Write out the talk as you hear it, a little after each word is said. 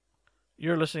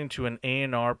You're listening to an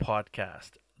A&R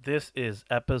podcast. This is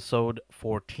episode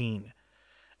 14.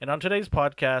 And on today's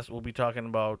podcast, we'll be talking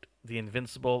about The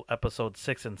Invincible episode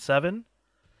 6 and 7,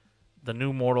 the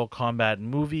new Mortal Kombat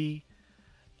movie,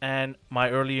 and my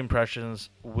early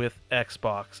impressions with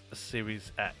Xbox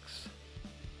Series X.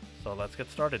 So let's get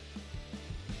started.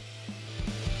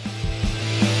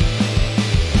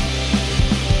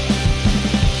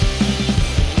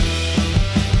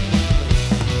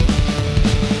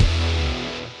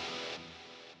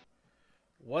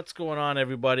 What's going on,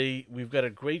 everybody? We've got a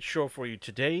great show for you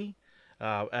today.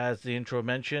 As the intro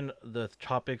mentioned, the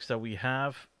topics that we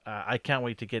have, I can't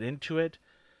wait to get into it.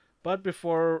 But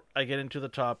before I get into the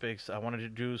topics, I want to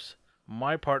introduce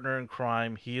my partner in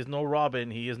crime. He is no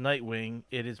Robin, he is Nightwing.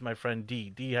 It is my friend D.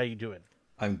 D, how you doing?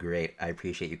 I'm great. I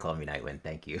appreciate you calling me Nightwing.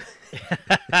 Thank you.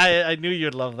 I knew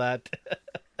you'd love that.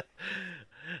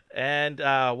 And,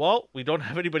 well, we don't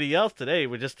have anybody else today.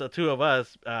 We're just the two of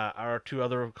us. Our two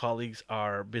other colleagues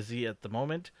are busy at the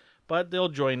moment, but they'll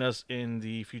join us in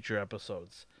the future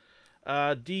episodes.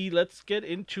 D, let's get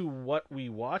into what we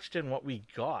watched and what we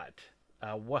got.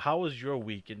 How was your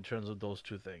week in terms of those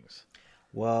two things?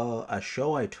 Well, a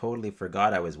show I totally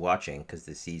forgot I was watching because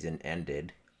the season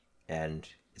ended, and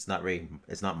it's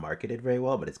not marketed very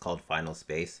well, but it's called Final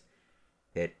Space.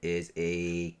 It is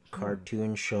a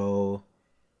cartoon show,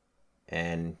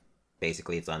 and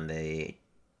basically it's on the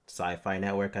Sci-Fi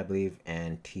Network, I believe,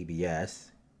 and TBS.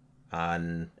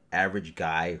 An average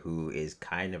guy who is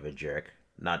kind of a jerk,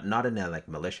 not in a like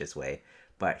malicious way,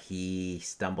 but he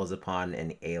stumbles upon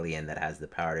an alien that has the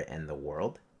power to end the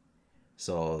world.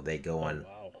 So they go on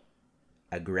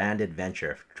a grand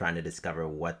adventure trying to discover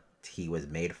what he was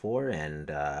made for and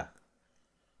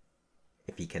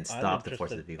if he can stop the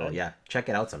forces of evil. Yeah, check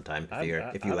it out sometime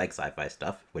if you like sci-fi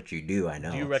stuff, which you do, I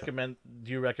know. Do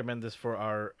you recommend this for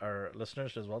our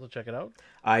listeners as well to check it out?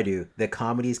 I do. The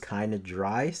comedy's kind of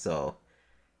dry, so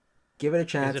give it a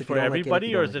chance. Is it for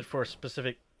everybody or is it for a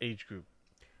specific age group?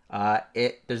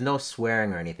 There's no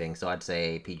swearing or anything, so I'd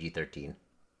say PG-13.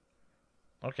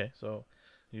 Okay, so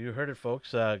you heard it,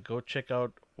 folks. Go check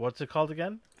out, what's it called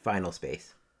again? Final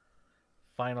Space.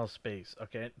 Final Space.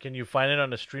 Okay, can you find it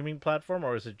on a streaming platform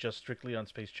or is it just strictly on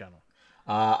Space Channel?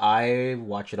 I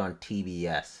watch it on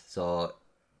TBS, so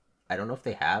I don't know if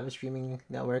they have a streaming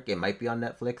network. It might be on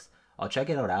Netflix. I'll check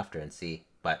it out after and see,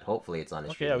 but hopefully it's on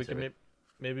a streaming service. Yeah,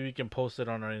 maybe we can post it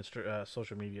on our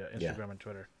social media, Instagram and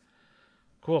Twitter.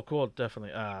 Cool,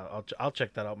 definitely. I'll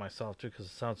check that out myself too because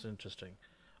it sounds interesting.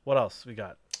 What else we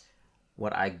got?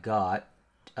 What I got,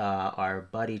 our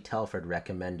buddy Telford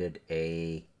recommended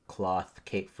a cloth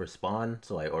cape for Spawn,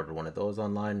 so I ordered one of those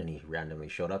online, and he randomly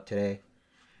showed up today.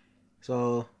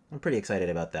 So I'm pretty excited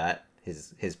about that.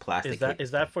 His plastic.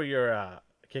 Is that for your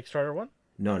Kickstarter one?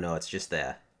 No, it's just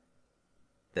the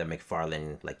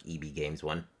McFarlane like EB Games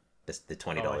one, the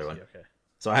 $20 one. Okay.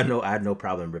 So I had no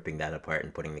problem ripping that apart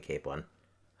and putting the cape on.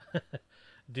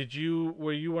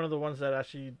 Were you one of the ones that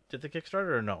actually did the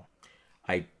Kickstarter or no?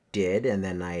 I did, and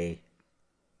then I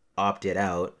opted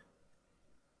out.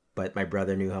 But my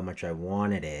brother knew how much I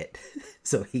wanted it,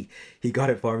 so he got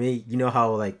it for me. You know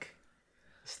how like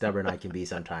stubborn I can be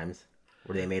sometimes,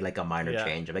 where they made like a minor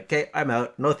change. I'm like, okay, I'm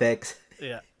out. No thanks.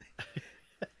 Yeah.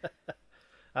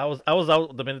 I was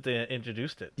out the minute they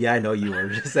introduced it. Yeah, I know you were.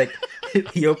 Just like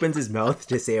he opens his mouth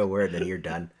to say a word, and you're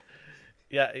done.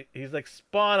 Yeah, he's like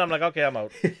Spawn. I'm like, okay, I'm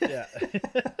out. Yeah.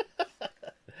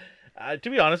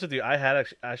 To be honest with you, I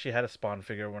actually had a Spawn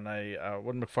figure when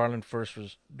McFarlane first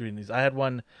was doing these. I had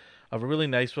one, a really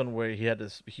nice one where he had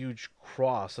this huge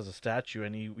cross as a statue,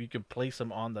 and you could place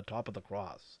him on the top of the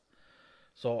cross.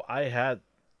 So I had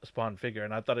a Spawn figure,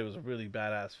 and I thought it was a really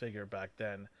badass figure back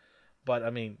then. But I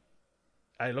mean,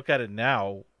 I look at it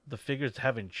now. The figures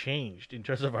haven't changed in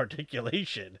terms of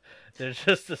articulation. They're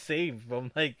just the same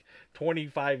from like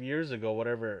 25 years ago,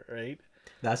 whatever, right?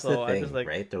 That's the thing,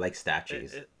 right? They're like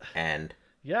statues, and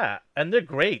yeah, and they're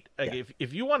great. Like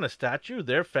if you want a statue,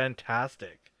 they're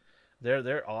fantastic.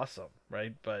 They're awesome,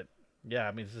 right? But yeah,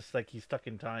 I mean, it's just like he's stuck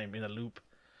in time in a loop.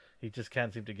 He just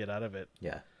can't seem to get out of it.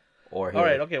 Yeah. All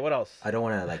right. Okay. What else? I don't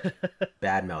want to like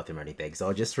badmouth him or anything.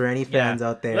 So just for any fans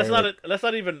out there, let's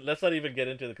not even get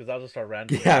into it because I'll just start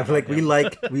ranting. Yeah, like we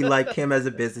like him as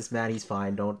a businessman. He's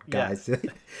fine. Don't guys,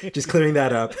 just clearing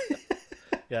that up.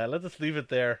 Yeah, let's just leave it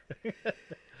there.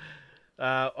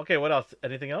 Okay, what else?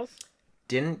 Anything else?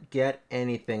 Didn't get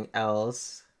anything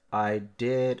else. I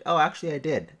did. Oh, actually, I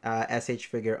did. SH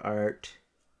Figure Art,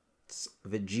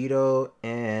 Vegito,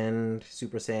 and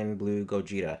Super Saiyan Blue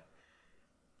Gogeta.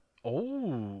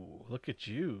 Oh, look at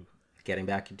you. Getting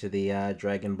back into the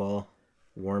Dragon Ball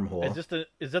wormhole.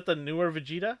 Is that the newer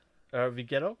Vegeta?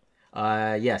 Vegeta?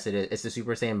 Yes, it is. It's the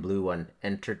Super Saiyan Blue one,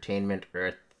 Entertainment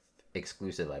Earth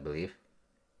exclusive, I believe.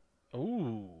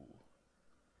 Ooh,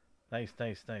 nice,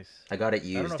 nice, nice. I got it I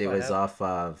don't know used. if It I was have. off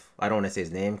of, I don't want to say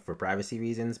his name for privacy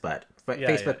reasons, but Yeah, yeah,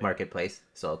 Facebook yeah. Marketplace.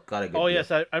 So got a Oh good deal.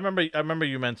 yes, I remember. I remember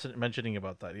you mentioning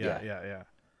about that. Yeah, Yeah. yeah,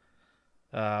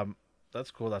 yeah.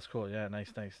 That's cool. That's cool. Yeah,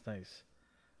 nice, nice, nice.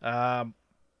 Um,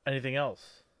 anything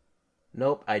else?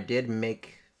 Nope, I did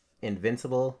make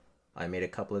Invincible. I made a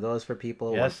couple of those for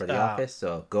people, one Yes. for the office.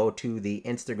 So go to the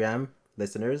Instagram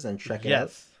listeners and check it out.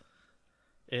 Yes.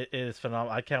 It is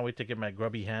phenomenal. I can't wait to get my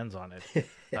grubby hands on it.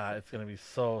 It's gonna be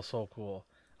so so cool.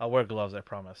 I'll wear gloves, I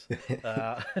promise.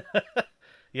 Uh,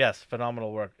 yes,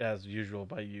 phenomenal work as usual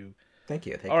by you. Thank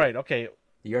you. All Thank you. right, okay.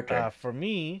 Your turn. For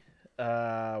me,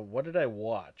 what did I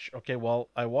watch? Okay, well,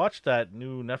 I watched that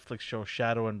new Netflix show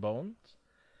Shadow and Bones.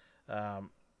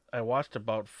 Um, I watched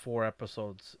about 4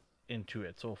 episodes into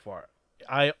it so far.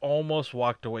 I almost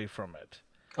walked away from it.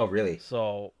 Oh, really?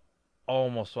 So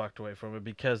almost walked away from it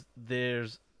because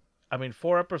I mean,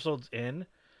 4 episodes in,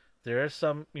 there is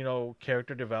some,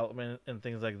 character development and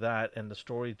things like that, and the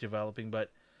story developing,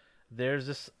 but there's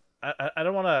this. I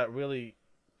don't want to really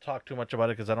talk too much about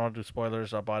it because I don't want to do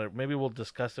spoilers about it. Maybe we'll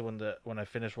discuss it when I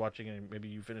finish watching it, and maybe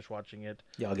you finish watching it.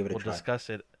 Yeah, I'll give it a We'll try. discuss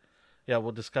it. Yeah,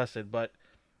 we'll discuss it. But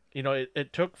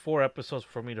it took 4 episodes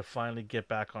for me to finally get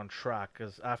back on track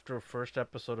because after first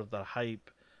episode of the hype,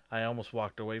 I almost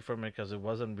walked away from it because it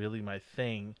wasn't really my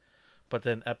thing. But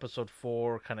then episode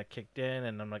 4 kind of kicked in,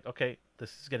 and I'm like, okay,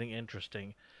 this is getting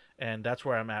interesting, and that's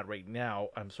where I'm at right now.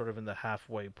 I'm sort of in the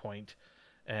halfway point,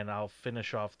 and I'll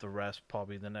finish off the rest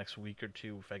probably the next week or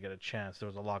two if I get a chance. There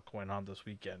was a lot going on this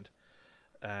weekend,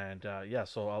 and yeah,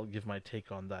 so I'll give my take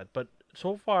on that. But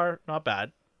so far, not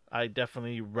bad. I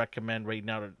definitely recommend right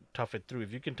now to tough it through.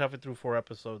 If you can tough it through 4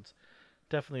 episodes,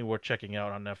 definitely worth checking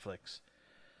out on Netflix.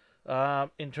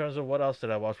 In terms of what else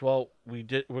did I watch? Well, We're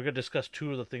gonna discuss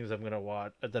two of the things I'm gonna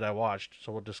watch that I watched,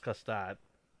 so we'll discuss that.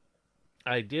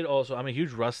 I did also. I'm a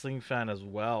huge wrestling fan as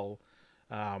well,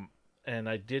 um, and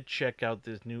I did check out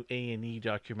this new A&E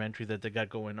documentary that they got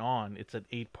going on. It's an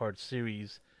 8-part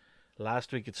series.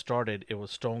 Last week it started. It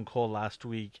was Stone Cold last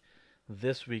week.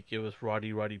 This week it was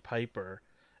Roddy Piper,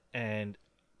 and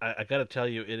I gotta tell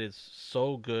you, it is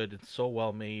so good. It's so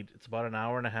well made. It's about an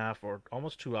hour and a half, or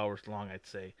almost 2 hours long, I'd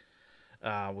say,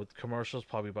 with commercials,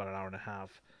 probably about an hour and a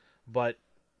half. But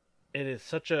it is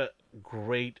such a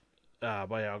great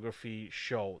biography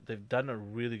show. They've done a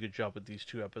really good job with these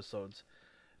 2 episodes,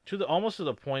 to the almost to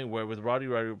the point where with Roddy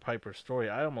Piper's story,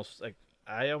 I almost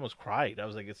cried. I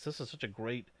was like, this is such a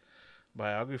great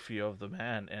biography of the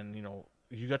man, and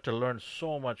you got to learn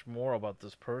so much more about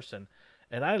this person.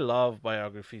 And I love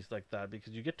biographies like that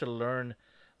because you get to learn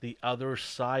the other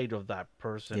side of that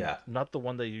person, Yeah. not the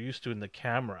one that you're used to in the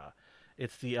camera.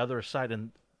 It's the other side,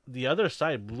 and the other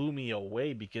side blew me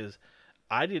away because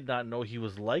I did not know he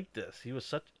was like this. He was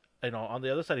such, on the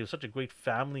other side, he was such a great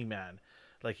family man.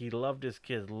 Like, he loved his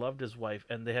kids, loved his wife,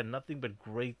 and they had nothing but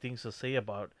great things to say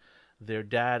about their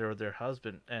dad or their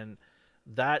husband. And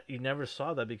that you never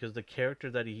saw that because the character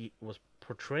that he was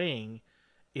portraying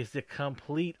is the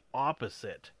complete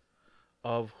opposite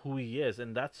of who he is,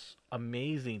 and that's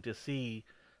amazing to see.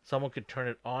 Someone could turn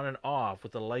it on and off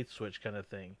with a light switch kind of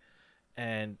thing,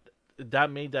 and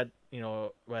that made that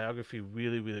biography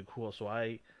really really cool. So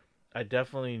I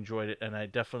definitely enjoyed it, and I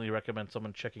definitely recommend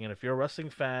someone checking it. If you're a wrestling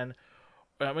fan,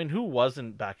 I mean, who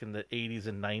wasn't back in the 80s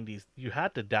and 90s? You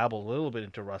had to dabble a little bit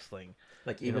into wrestling,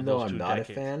 Like, even though those I'm two not a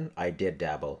decades. fan, I did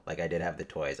dabble. Like, I did have the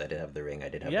toys, I did have the ring, I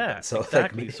did have the Yeah, belt. So, like,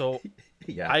 exactly. So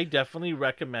yeah. I definitely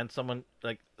recommend somebody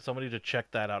to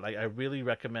check that out. I really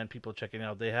recommend people checking it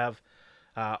out. They have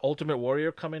Ultimate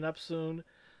Warrior coming up soon.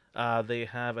 They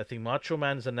have, I think, Macho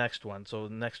Man is the next one. So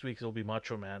next week it'll be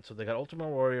Macho Man. So they got Ultimate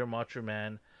Warrior, Macho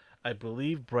Man. I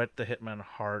believe Bret the Hitman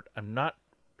Hart. I'm not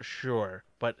sure,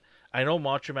 but I know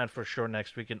Macho Man for sure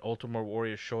next week, and Ultimate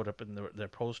Warrior showed up in their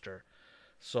poster.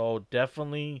 So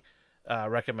definitely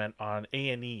recommend on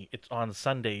A&E. It's on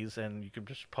Sundays, and you can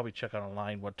just probably check out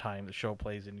online what time the show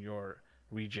plays in your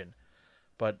region.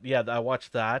 But yeah, I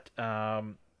watched that.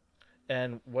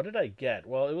 And what did I get?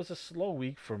 Well, it was a slow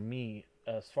week for me.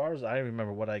 As far as I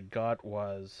remember, what I got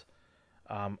was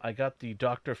I got the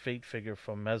Doctor Fate figure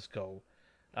from Mezco.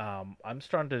 I'm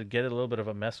starting to get a little bit of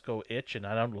a Mezco itch, and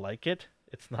I don't like it.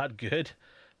 It's not good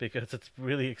because it's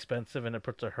really expensive and it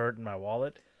puts a hurt in my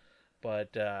wallet.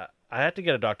 But I had to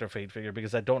get a Doctor Fate figure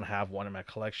because I don't have one in my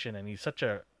collection, and he's such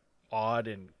a odd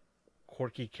and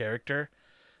quirky character,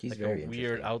 He's like a very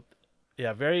weird interesting. out,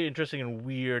 yeah, very interesting and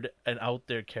weird and out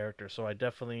there character. So I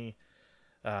definitely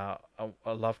I'd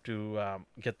love to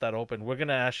get that open. We're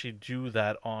gonna actually do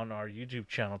that on our YouTube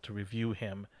channel to review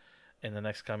him in the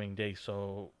next coming days.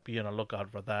 So be on a lookout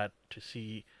for that to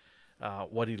see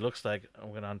what he looks like.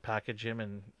 I'm gonna unpackage him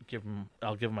and give him.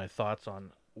 I'll give him my thoughts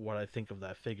on what I think of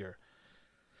that figure.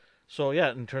 So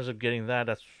yeah, in terms of getting that,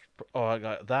 that's I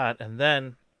got that, and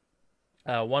then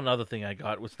one other thing I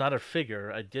got was not a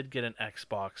figure. I did get an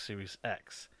Xbox Series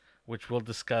X, which we'll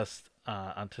discuss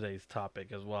on today's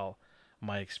topic as well.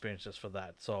 My experiences for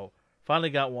that. So finally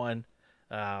got one.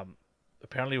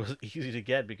 Apparently it was easy to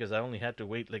get because I only had to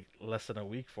wait like less than a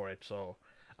week for it. So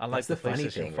unlike That's the the funny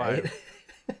PlayStation thing, right? 5,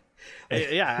 Like,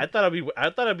 yeah, I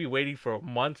thought I'd be waiting for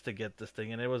months to get this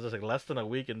thing, and it was just like less than a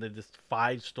week, and then just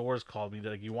 5 stores called me.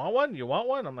 They're like, "You want one? You want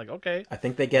one?" I'm like, "Okay." I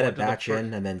think they I get a went to the batch first.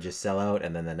 in and then just sell out,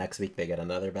 and then the next week they get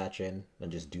another batch in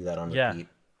and just do that on Yeah, repeat.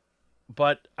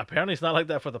 but apparently it's not like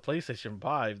that for the PlayStation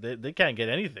 5. They can't get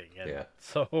anything, and Yeah.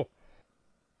 so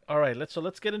all right.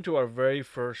 Let's get into our very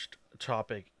first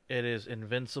topic. It is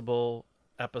Invincible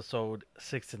episode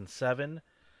 6 and 7.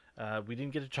 We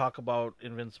didn't get to talk about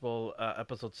Invincible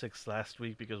episode 6 last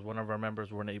week because one of our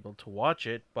members weren't able to watch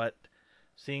it. But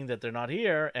seeing that they're not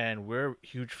here and we're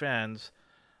huge fans,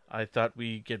 I thought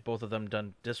we get both of them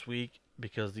done this week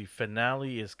because the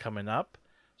finale is coming up.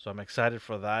 So I'm excited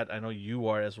for that. I know you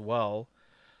are as well.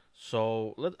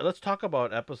 So let's talk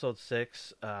about episode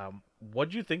 6. What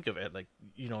do you think of it? Like,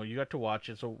 you got to watch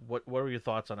it. So what were your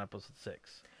thoughts on episode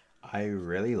 6? I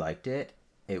really liked it.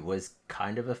 It was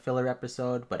kind of a filler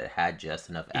episode, but it had just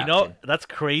enough You know, action. that's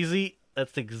crazy.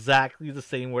 That's exactly the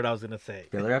same word I was gonna say.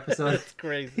 Filler episode, That's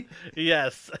crazy.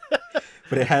 Yes,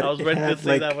 but I was it ready to had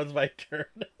say that like was my turn.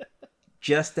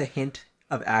 just a hint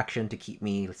of action to keep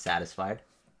me satisfied.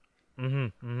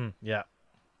 Yeah,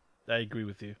 I agree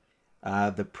with you.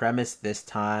 The premise this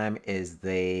time is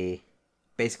they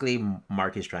basically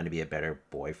Mark is trying to be a better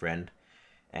boyfriend,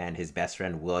 and his best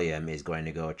friend William is going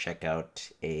to go check out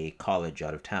a college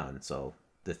out of town. So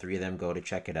the three of them go to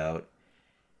check it out.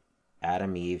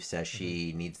 Adam Eve says Hmm.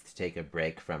 she needs to take a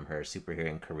break from her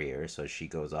superhero career, so she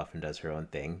goes off and does her own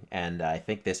thing. And I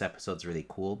think this episode's really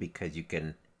cool because you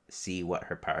can see what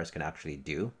her powers can actually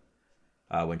do.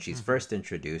 When she's Hmm. first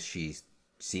introduced, she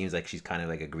seems like she's kind of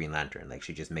like a Green Lantern. Like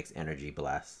she just makes energy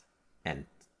blasts and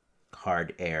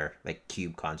hard air, like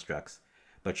cube constructs.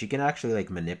 But she can actually like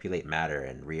manipulate matter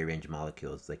and rearrange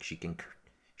molecules. Like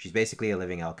she's basically a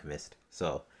living alchemist.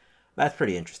 So that's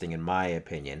pretty interesting in my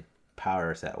opinion,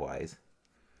 power set wise.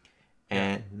 Yeah.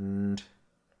 And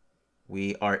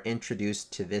we are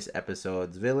introduced to this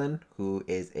episode's villain, who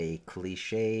is a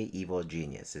cliche evil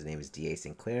genius. His name is D.A.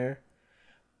 Sinclair.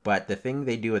 But the thing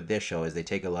they do with this show is they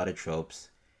take a lot of tropes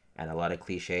and a lot of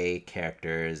cliche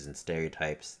characters and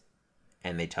stereotypes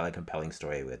and they tell a compelling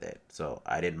story with it. So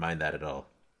I didn't mind that at all.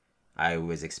 I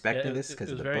was Yeah, expecting this it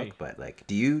because of was the very. book, but like,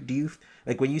 do you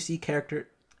like when you see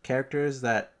characters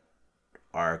that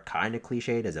are kind of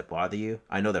cliche? Does it bother you?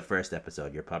 I know the first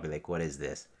episode, you're probably like, "What is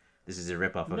this? This is a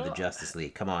ripoff of the No, Justice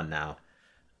League. Come on now."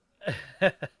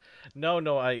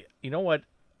 no. You know what?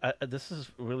 This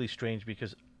is really strange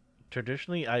because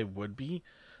traditionally I would be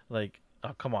like,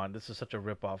 oh come on, this is such a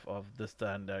ripoff of this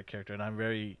that, and that character, and I'm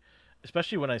very,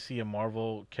 especially when I see a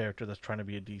Marvel character that's trying to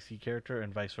be a DC character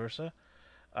and vice versa.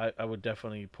 I would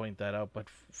definitely point that out. But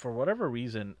for whatever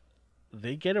reason,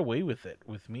 they get away with it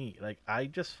with me. Like I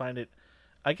just find it.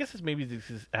 I guess it's maybe this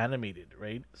is animated,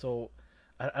 right? So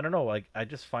I don't know. Like I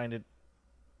just find it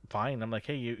fine. I'm like,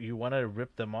 hey, you want to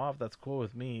rip them off? That's cool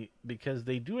with me because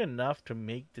they do enough to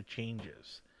make the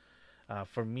changes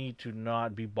for me to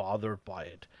not be bothered by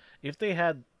it. If they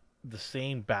had the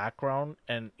same background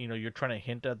and you're trying to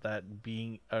hint at that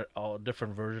being a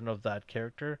different version of that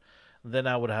character, then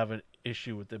I would have an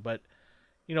issue with it. But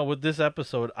with this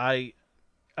episode, I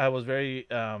was very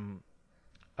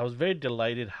I was very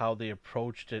delighted how they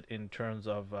approached it in terms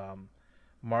of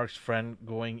Mark's friend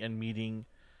going and meeting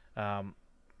um,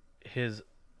 his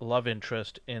love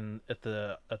interest in at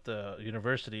the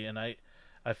university, and I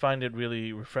find it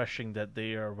really refreshing that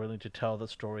they are willing to tell the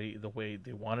story the way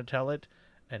they want to tell it,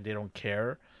 and they don't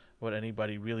care what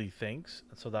anybody really thinks.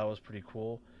 So that was pretty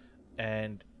cool.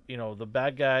 And the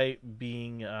bad guy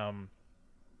being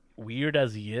weird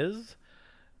as he is,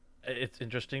 it's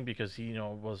interesting because he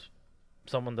was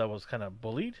someone that was kind of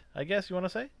bullied, I guess you want to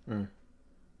say. Mm.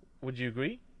 Would you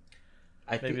agree?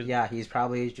 I think Maybe. yeah, he's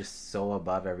probably just so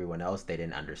above everyone else they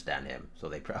didn't understand him, so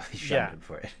they probably shunned Yeah, him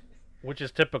for it. which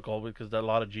is typical because a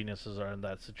lot of geniuses are in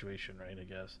that situation, right? I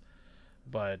guess.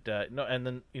 But no, and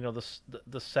then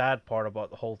the sad part about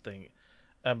the whole thing.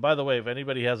 And by the way, if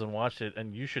anybody hasn't watched it,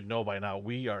 and you should know by now,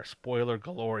 we are spoiler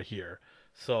galore here.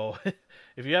 So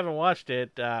if you haven't watched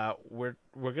it, we're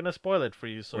gonna spoil it for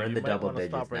you, so We're in you the might double want to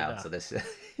digits stop right now, now. so this.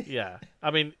 Yeah,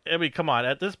 I mean, come on.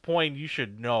 At this point, you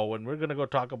should know. When we're gonna go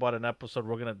talk about an episode,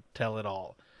 we're gonna tell it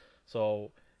all.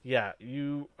 So yeah,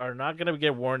 you are not gonna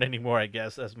get warned anymore, I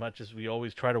guess, as much as we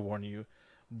always try to warn you.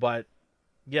 But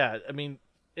yeah, I mean,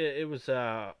 it was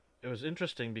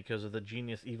interesting because of the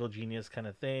genius, evil genius kind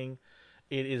of thing.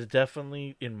 It is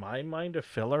definitely, in my mind, a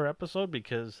filler episode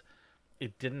because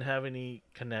it didn't have any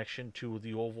connection to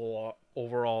the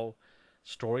overall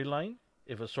storyline.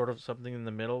 It was sort of something in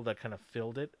the middle that kind of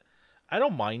filled it. I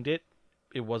don't mind it.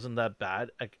 It wasn't that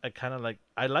bad. I kind of like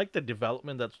I like the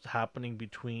development that's happening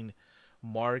between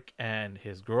Mark and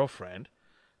his girlfriend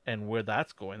and where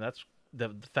that's going. That's the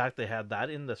fact they had that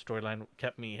in the storyline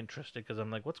kept me interested because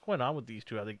I'm like, what's going on with these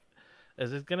two? Are they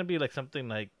is it gonna be like something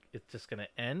like it's just gonna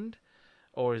end,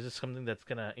 or is this something that's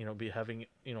gonna be having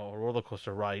a roller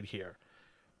coaster ride here?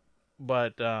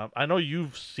 But I know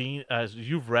you've seen as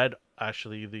you've read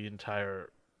actually the entire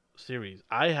series.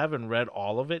 I haven't read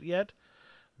all of it yet,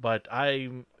 but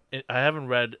I haven't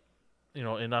read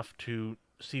enough to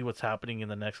see what's happening in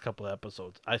the next couple of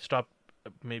episodes. I stopped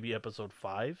maybe episode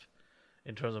 5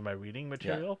 in terms of my reading Yeah.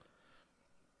 material.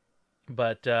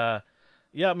 But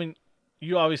yeah, I mean,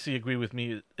 you obviously agree with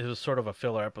me. It was sort of a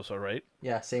filler episode, right?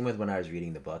 Yeah, same with when I was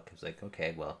reading the book. It was like,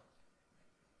 okay, well,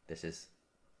 this is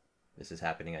this is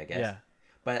happening, I guess. Yeah.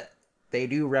 But they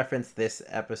do reference this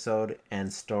episode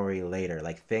and story later.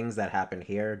 Like things that happen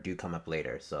here do come up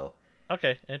later. So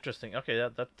Okay. Interesting. Okay.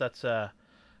 That's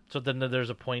so then there's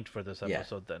a point for this yeah,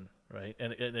 episode then, right?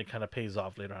 And it kind of pays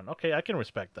off later on. Okay, I can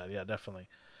respect that. Yeah, definitely.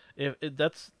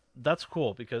 That's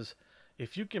cool because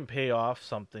if you can pay off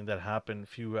something that happened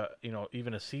few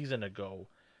even a season ago,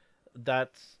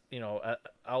 that's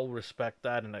I'll respect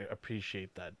that and I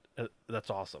appreciate that. That's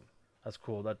awesome. That's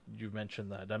cool that you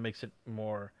mentioned that. That makes it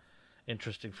more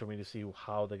interesting for me to see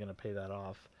how they're gonna pay that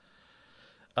off.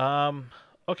 Um,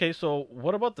 okay, so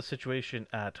what about the situation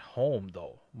at home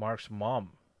though? Mark's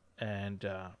mom and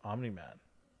Omni Man.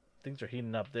 Things are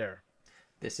heating up there.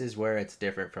 this is where it's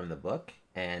different from the book,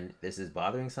 and this is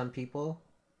bothering some people.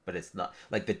 But it's not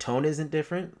like the tone isn't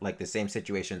different. Like the same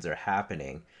situations are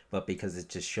happening, but because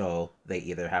it's a show, they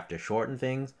either have to shorten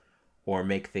things or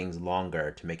make things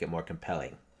longer to make it more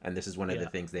compelling. And this is one of the Yeah,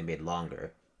 things they made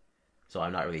longer. So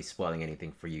I'm not really spoiling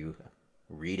anything for you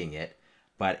reading it,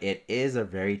 but it is a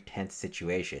very tense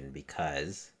situation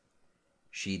because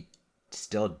she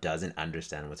still doesn't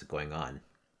understand what's going on.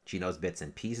 She knows bits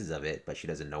and pieces of it, but she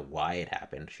doesn't know why it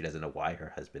happened. She doesn't know why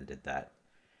her husband did that.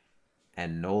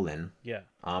 And Nolan, yeah,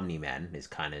 Omni Man, is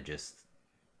kind of just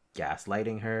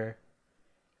gaslighting her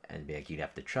and be like, "You'd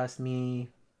have to trust me,"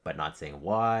 but not saying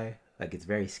why. Like it's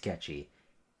very sketchy,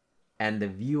 and the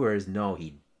viewers know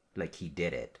he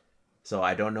did it. So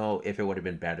I don't know if it would have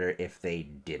been better if they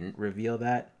didn't reveal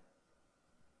that.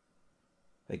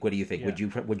 Like, what do you think? yeah.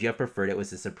 Would you have preferred it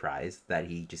was a surprise that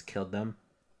he just killed them,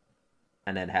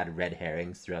 and then had red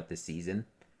herrings throughout the season,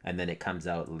 and then it comes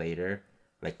out later,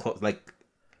 like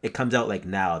it comes out like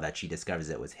now that she discovers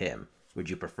it was him. Would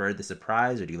you prefer the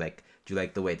surprise, or do you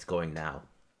like the way it's going now?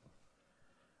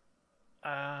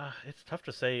 It's tough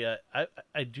to say.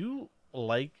 I do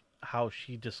like how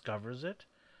she discovers it.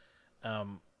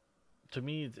 Um, to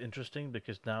me, it's interesting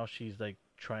because now she's like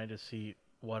trying to see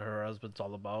what her husband's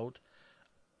all about.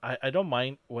 I don't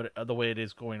mind what the way it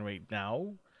is going right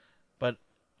now, but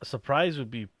a surprise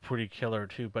would be pretty killer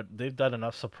too. But they've done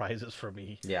enough surprises for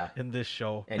me Yeah, in this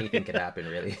show. anything could happen,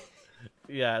 really.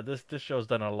 Yeah, this show's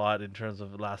done a lot in terms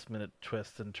of last minute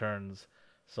twists and turns.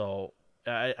 So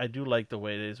I do like the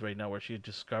way it is right now, where she's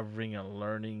discovering and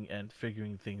learning and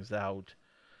figuring things out,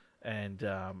 and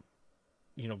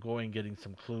going getting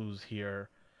some clues here.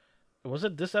 Was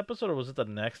it this episode or was it the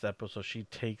next episode? She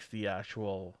takes the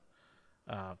actual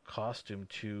costume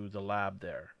to the lab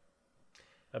there.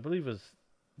 I believe it was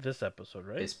this episode,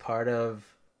 right? It's part of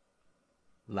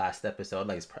last episode,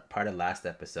 like it's part of last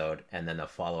episode, and then a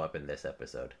follow up in this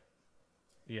episode.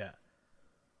 Yeah.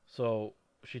 So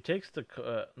she takes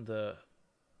the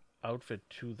outfit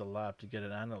to the lab to get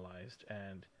it analyzed,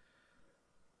 and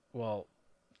well,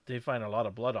 they find a lot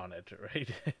of blood on it, right?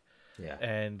 Yeah.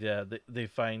 And they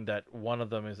find that one of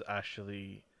them is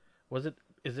actually, was it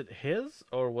is it his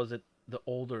or was it the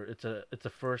older? It's a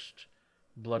first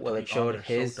blood to Well, it be on showed there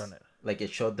soaked on his, it. like,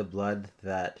 it showed the blood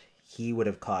that he would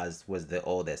have caused was the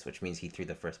oldest, which means he threw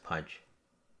the first punch.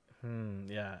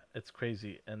 Yeah, it's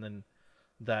crazy. And then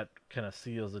that kind of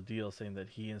seals the deal, saying that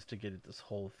he instigated this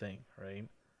whole thing, right?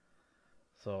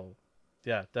 So,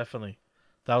 yeah, definitely,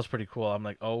 that was pretty cool. I'm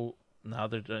like, oh, now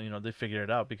they figured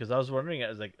it out because I was wondering, I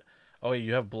was like, oh,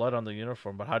 you have blood on the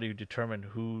uniform, but how do you determine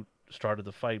who started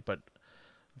the fight? But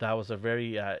that was a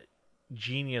very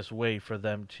genius way for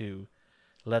them to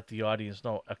let the audience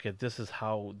know, okay, this is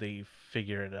how they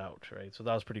figure it out, right? So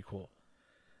that was pretty cool.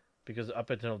 Because up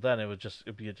until then,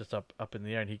 it'd be just up in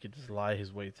the air, and he could just lie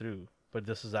his way through. But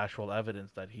this is actual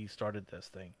evidence that he started this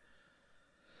thing.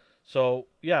 So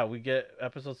yeah, we get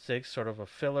episode 6, sort of a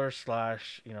filler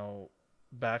slash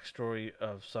backstory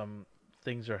of some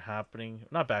things are happening.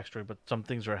 Not backstory, but some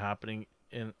things are happening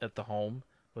in at the home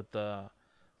with the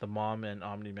mom and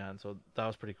Omni Man. So that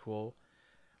was pretty cool.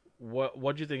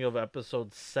 What do you think of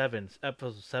episode 7?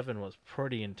 Episode 7 was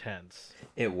pretty intense.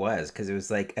 It was because it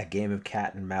was like a game of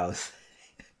cat and mouse,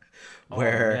 Oh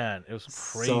where man, it was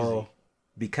crazy. so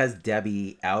because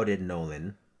Debbie outed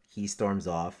Nolan, he storms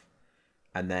off,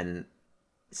 and then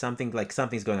something's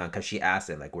going on because she asked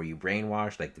him like, "Were you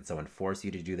brainwashed? Like, did someone force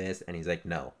you to do this?" And he's like,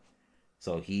 "No."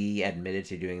 So he admitted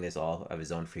to doing this all of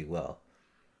his own free will,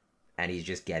 and he's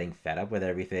just getting fed up with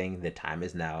everything. The time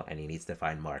is now, and he needs to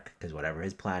find Mark because whatever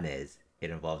his plan is, it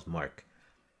involves Mark.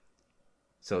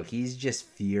 So he's just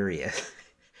furious.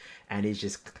 And he's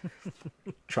just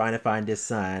trying to find his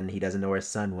son. He doesn't know where his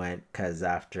son went because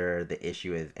after the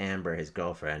issue with Amber, his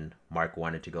girlfriend, Mark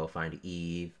wanted to go find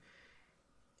Eve.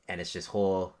 And it's just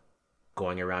whole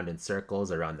going around in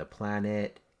circles around the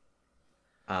planet.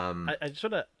 I just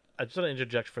wanna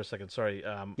interject for a second. Sorry.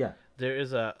 Yeah. There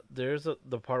is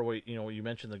the part where you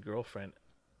mentioned the girlfriend.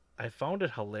 I found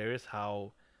it hilarious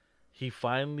how he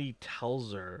finally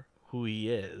tells her who he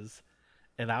is,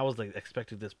 and I was like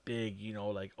expecting this big,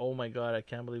 like, oh my god, I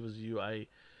can't believe it was you. And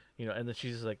then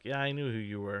she's just like, yeah, I knew who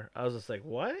you were. I was just like,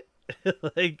 what?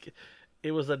 Like,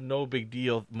 it was a no big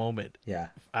deal moment. Yeah.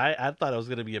 I thought it was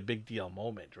gonna be a big deal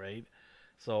moment, right?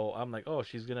 So I'm like, oh,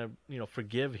 she's gonna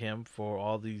forgive him for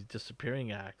all these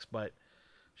disappearing acts, but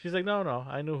she's like, no, no,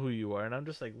 I knew who you are, and I'm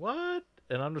just like, what?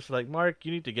 And I'm just like, Mark,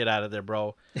 you need to get out of there,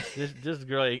 bro. This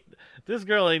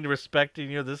girl ain't respecting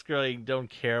you. This girl ain't don't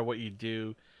care what you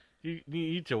do. You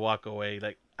need to walk away.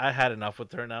 Like, I had enough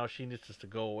with her now. She needs just to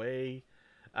go away.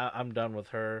 I'm done with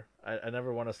her. I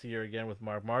never want to see her again with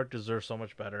Mark. Mark deserves so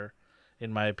much better,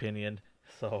 in my opinion.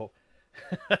 So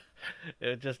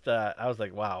it just I was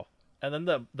like, wow. And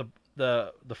then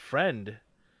the friend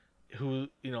who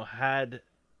had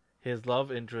his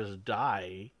love interest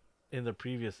die in the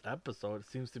previous episode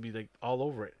seems to be like all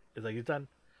over it. It's like he's done.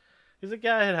 He's like,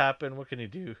 yeah, it happened. What can you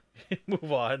do?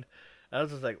 Move on. I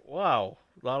was just like, wow,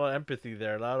 a lot of empathy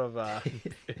there, a lot of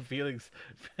feelings.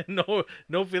 No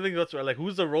feelings whatsoever. Like,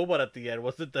 who's the robot at the end?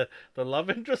 Was it the love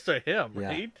interest or him? Yeah.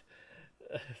 Right.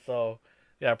 So,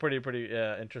 yeah, pretty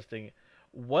interesting.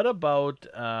 What about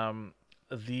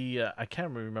the I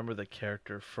can't remember the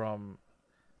character from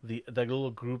the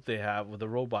little group they have with the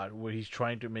robot where he's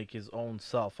trying to make his own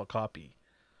self a copy.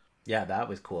 Yeah, that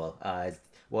was cool.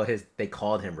 Well, his they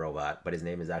called him Robot, but his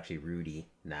name is actually Rudy.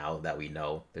 Now that we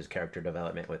know, there's character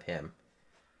development with him.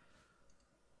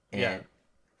 And Yeah.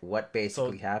 what So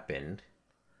basically happened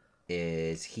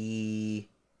is he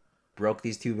broke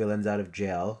these two villains out of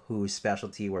jail whose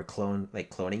specialty were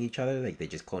cloning each other. Like they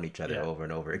just clone each other yeah, over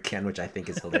and over again, which I think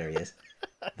is hilarious.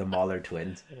 The Mahler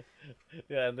twins.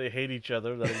 yeah, and they hate each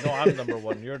other. They're like, no, I'm number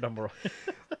one. You're number one.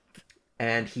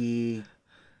 And he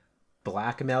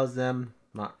blackmails them,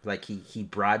 not like he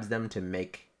bribes them to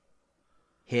make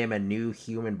him a new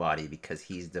human body because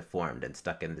he's deformed and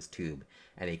stuck in this tube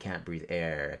and he can't breathe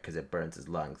air because it burns his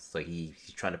lungs. So he's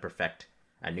trying to perfect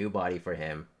a new body for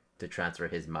him to transfer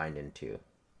his mind into.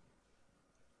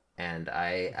 And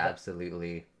I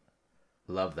absolutely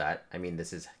love that. I mean,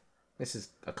 this is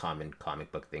a common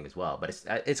comic book thing as well, but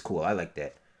it's cool. I liked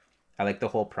it. I like the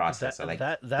whole process. I That like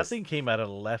that this. thing came out of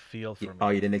left field for Oh,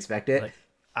 me. you didn't expect it? Like,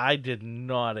 I did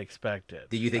not expect it.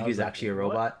 Did you think I he was was like, actually a what?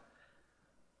 robot?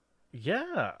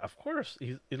 Yeah, of course.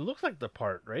 It looks like the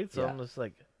part, right? So Yeah. I'm just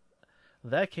like,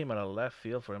 that came out of left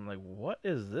field for him. Like, what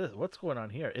is this? What's going on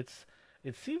here? It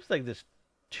seems like there's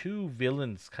two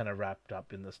villains kind of wrapped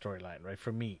up in the storyline, right?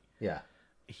 For me, Yeah.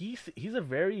 he's a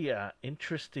very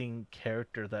interesting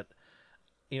character that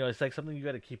it's like something you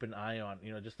got to keep an eye on.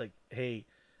 Just like, hey,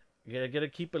 you gotta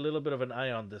keep a little bit of an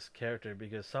eye on this character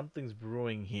because something's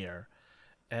brewing here.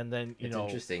 And then It's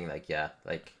interesting, like, yeah,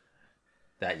 like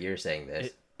that you're saying this,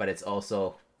 it, but it's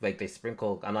also like they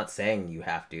sprinkle. I'm not saying you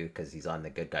have to because he's on the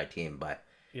good guy team, but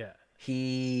yeah,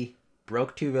 he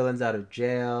broke two villains out of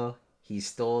jail. He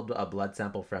stole a blood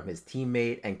sample from his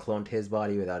teammate and cloned his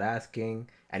body without asking,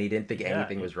 and he didn't think yeah.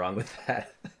 anything was wrong with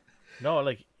that. No,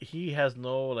 like he has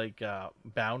no like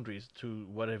boundaries to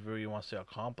whatever he wants to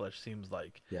accomplish. Seems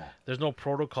like Yeah. there's no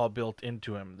protocol built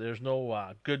into him. There's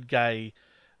no good guy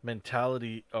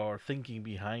mentality or thinking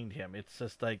behind him. It's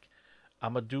just like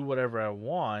I'm gonna do whatever I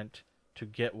want to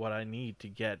get what I need to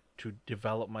get to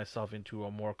develop myself into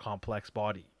a more complex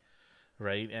body,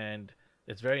 right? And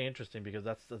it's very interesting because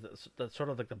that's sort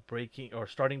of like the breaking or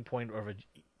starting point of a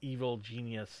evil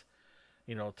genius,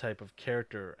 type of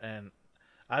character. And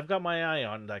I've got my eye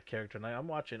on that character, and I'm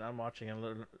watching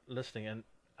and listening, and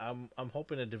I'm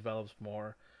hoping it develops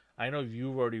more. I know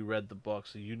you've already read the book,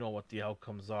 so you know what the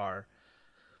outcomes are.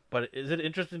 But is it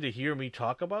interesting to hear me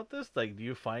talk about this? Like, do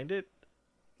you find it?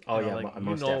 Oh yeah, Like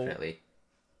most definitely.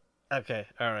 Okay,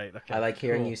 all right, I okay, like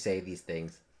hearing cool. you say these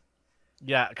things.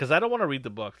 Yeah, because I don't want to read the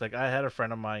book. Like, I had a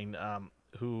friend of mine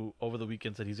who over the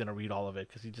weekend said he's gonna read all of it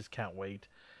because he just can't wait.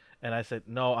 And I said,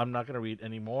 no, I'm not gonna read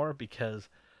anymore because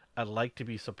I'd like to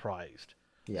be surprised.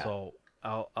 Yeah. So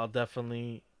I'll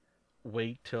definitely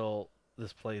wait till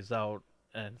this plays out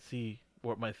and see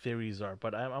what my theories are.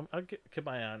 But I'll keep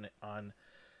my eye on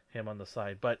him on the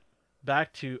side. But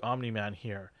back to Omni Man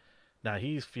here. Now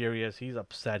he's furious. He's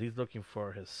upset. He's looking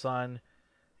for his son.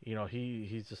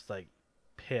 He's just like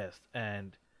pissed.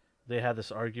 And they had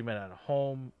this argument at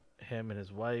home, him and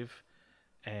his wife,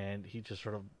 and he just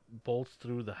sort of bolts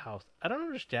through the house. I don't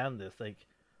understand this. Like,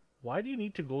 why do you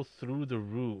need to go through the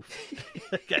roof?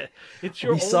 Like, it's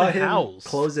your We own saw him house.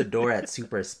 close a door at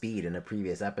super speed in a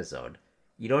previous episode.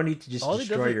 You don't need to just All he does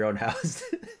destroy is, your own house.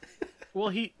 well,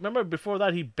 he remember before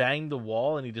that he banged the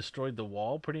wall and he destroyed the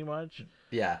wall pretty much.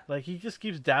 Yeah. Like he just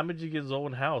keeps damaging his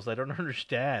own house. I don't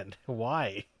understand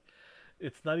why.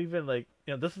 It's not even like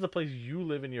this is the place you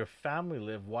live and your family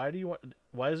live. Why do you want?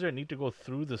 Why is there a need to go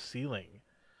through the ceiling,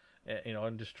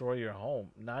 and destroy your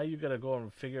home? Now you gotta go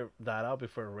and figure that out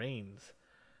before it rains.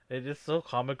 It's just so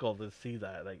comical to see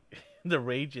that. Like the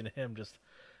rage in him just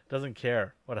doesn't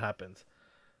care what happens.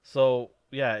 So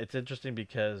yeah, it's interesting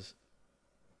because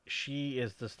she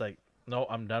is just like, no,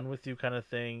 I'm done with you kind of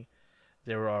thing.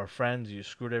 They were our friends. You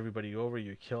screwed everybody over.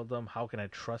 You killed them. How can I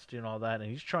trust you and all that? And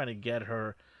he's trying to get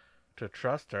her to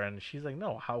trust her, and she's like,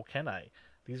 no, how can I?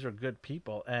 These are good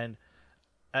people. And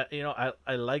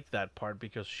I like that part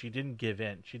because she didn't give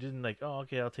in. She didn't like, oh,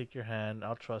 okay, I'll take your hand.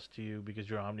 I'll trust you because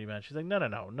you're Omni Man. She's like, no, no,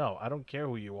 no, no. I don't care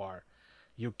who you are.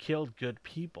 You killed good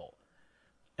people,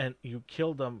 and you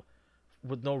killed them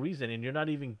with no reason, and you're not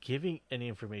even giving any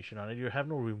information on it. You have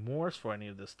no remorse for any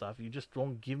of this stuff. You just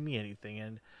don't give me anything,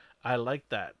 and I like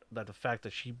that the fact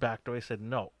that she backed away, said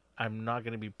no, I'm not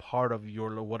going to be part of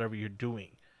your whatever you're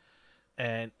doing,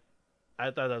 and I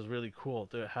thought that was really cool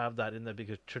to have that in there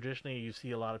because traditionally you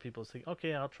see a lot of people saying,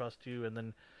 okay, I'll trust you, and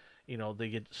then they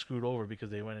get screwed over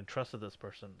because they went and trusted this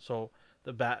person. So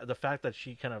the fact that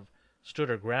she kind of stood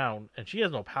her ground, and she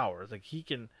has no powers, like he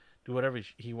can do whatever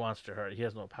he wants to her. He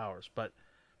has no powers, but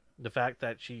the fact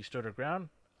that she stood her ground,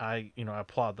 I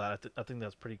applaud that. I think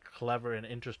that's pretty clever and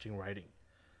interesting writing.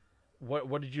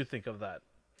 What did you think of that?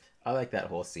 I like that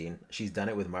whole scene. She's done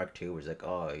it with Mark too, where it's like,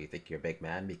 oh, you think you're a big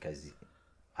man because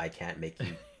I can't make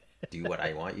you do what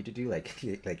I want you to do. Like,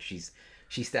 like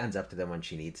she stands up to them when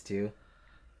she needs to,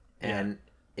 Yeah, and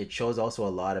it shows also a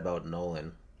lot about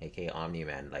Nolan, aka Omni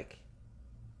Man. Like,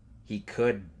 he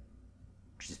could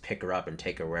just pick her up and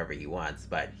take her wherever he wants,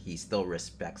 but he still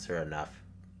respects her enough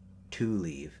to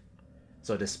leave.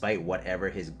 So, despite whatever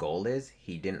his goal is,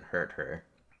 he didn't hurt her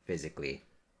physically.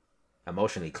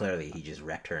 Emotionally, clearly, he just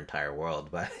wrecked her entire world,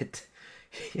 but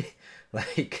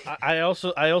like, I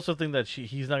also think that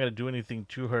he's not gonna do anything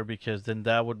to her because then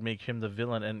that would make him the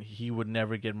villain and he would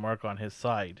never get Mark on his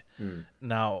side. hmm,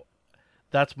 Now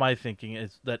that's my thinking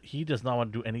is that he does not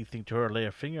want to do anything to her, lay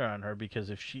a finger on her because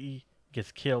if she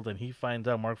gets killed and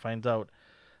Mark finds out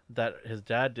that his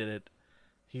dad did it,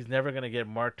 he's never gonna get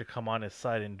Mark to come on his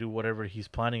side and do whatever he's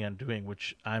planning on doing,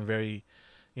 which I'm very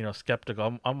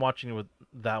skeptical. I'm watching it with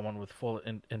that one with full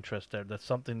interest there. That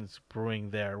something's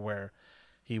brewing there where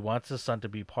he wants his son to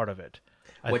be part of it.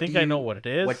 I what do think I know you what it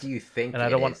what do is, you think and I it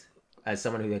don't want. is? As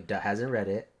someone who hasn't read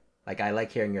it, like I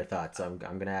like hearing your thoughts. So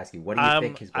I'm gonna ask you, what do you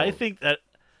think his I goal? think that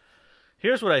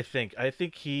here's what I think. I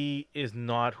think he is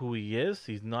not who he is.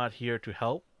 He's not here to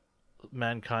help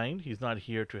mankind. He's not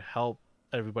here to help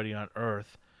everybody on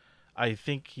Earth. I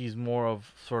think he's more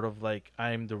of sort of like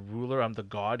I'm the ruler, I'm the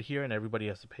god here, and everybody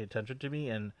has to pay attention to me,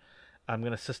 and I'm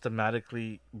gonna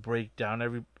systematically break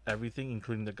down everything,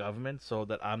 including the government, so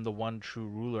that I'm the one true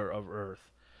ruler of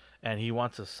Earth. And he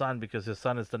wants a son because his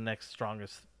son is the next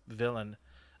strongest villain.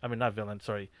 I mean, not villain.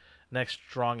 Sorry, next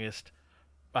strongest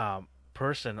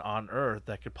person on Earth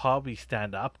that could probably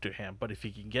stand up to him. But if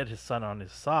he can get his son on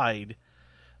his side,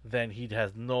 then he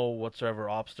has no whatsoever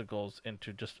obstacles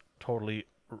into just totally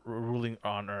ruling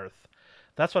on Earth.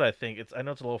 That's what I think. I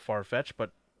know it's a little far fetched,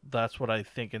 but That's what I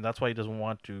think, and that's why he doesn't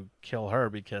want to kill her,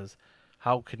 because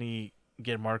how can he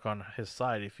get Mark on his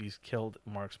side if he's killed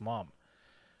Mark's mom,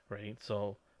 right?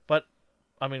 So, but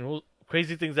I mean,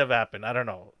 crazy things have happened. I don't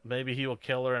know. Maybe he will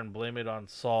kill her and blame it on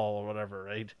Saul or whatever,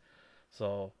 right?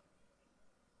 So,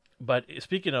 but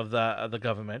speaking of the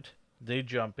government, they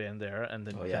jump in there and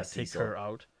then Oh yeah, take Cecil. her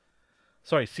out.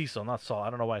 Sorry, Cecil, not Saul. I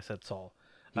don't know why I said Saul.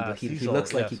 He Cecil,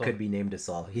 looks like yeah. he So, could be named as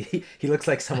Saul. He looks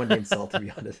like someone named Saul, to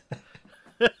be honest.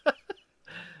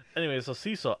 anyway, so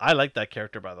Cecil, I like that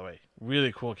character, by the way.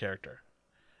 Really cool character.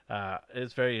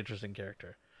 It's very interesting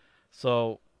character.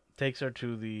 So takes her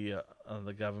to the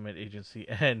government agency,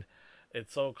 and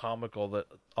it's so comical that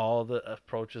all the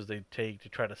approaches they take to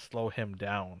try to slow him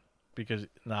down, because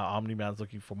now Omni Man's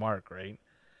looking for Mark, right?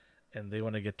 And they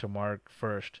want to get to Mark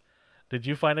first. Did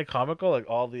you find it comical, like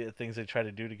all the things they try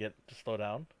to do to get to slow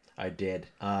down? I did.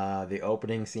 The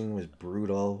opening scene was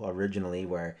brutal originally,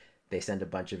 where they send a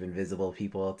bunch of invisible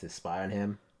people to spy on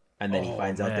him, and then he Oh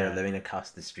finds out they're man, living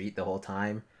across the street the whole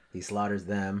time. He slaughters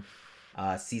them.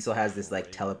 Cecil has this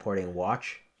like crazy. teleporting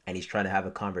watch, and he's trying to have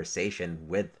a conversation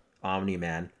with Omni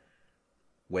Man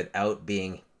without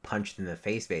being punched in the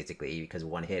face, basically, because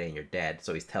one hit and you're dead.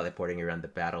 So he's teleporting around the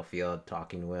battlefield,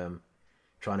 talking to him,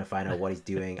 trying to find out what he's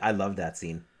doing. I love that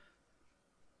scene.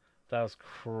 That was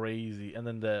crazy. And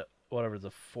then the whatever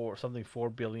the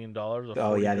 $4 billion or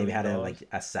Oh forty yeah, they billion had a dollars. like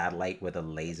a satellite with a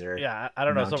laser Yeah, I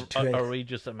don't know, mounted some to it.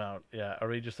 outrageous amount. Yeah,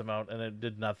 outrageous amount, and it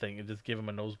did nothing. It just gave him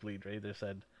a nosebleed, right? They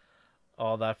said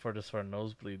all that for just for a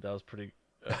nosebleed. That was pretty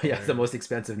Yeah, it's the hilarious. most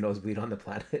expensive nosebleed on the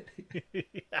planet.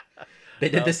 Yeah, They that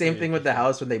did the was same pretty thing with the interesting.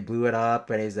 house when they blew it up,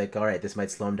 and he's like, "All right, this might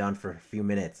slow him down for a few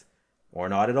minutes, or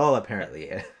not at all,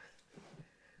 apparently."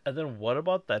 And then what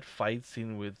about that fight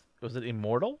scene with, was it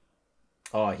Immortal?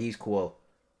 Oh, he's cool.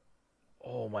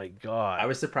 Oh my I god,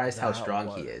 was surprised how that strong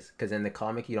he was, is, because in the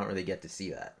comic you don't really get to see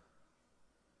that.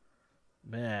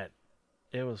 man,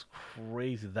 it was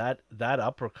crazy. That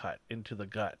uppercut into the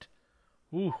gut.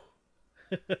 Ooh,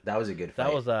 That was a good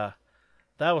that fight. was a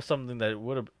that was something that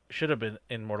would have should have been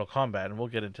in Mortal Kombat, and we'll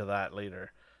get into that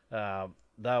later. That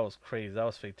was crazy. That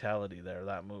was fatality there.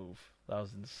 That move. That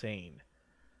was insane.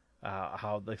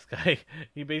 How this guy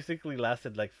he basically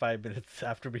lasted like 5 minutes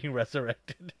after being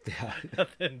resurrected, Yeah, and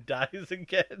then dies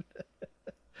again.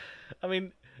 I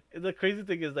mean, the crazy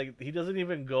thing is like he doesn't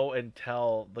even go and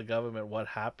tell the government what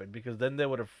happened, because then they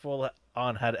would have full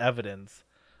on had evidence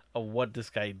of what this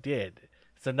guy did.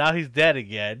 So now he's dead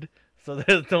again. So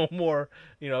there's no more,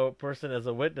 person as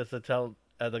a witness to tell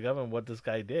the government what this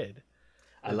guy did.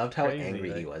 I It's loved how crazy.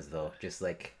 angry he Like, was, though. Just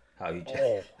like how he just,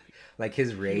 oh, like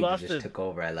his he rage lost just it. took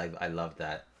over. I loved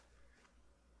that.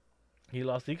 He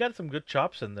lost. He got some good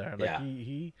chops in there. Like Yeah,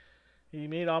 he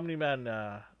made Omni Man,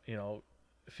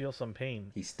 feel some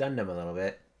pain. he stunned him a little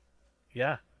bit,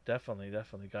 Yeah, definitely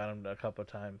got him a couple of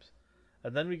times.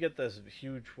 And then we get this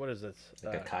huge, what is this?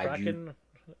 like a kaiju. Kraken,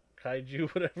 kaiju,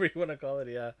 whatever you want to call it,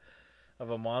 yeah, of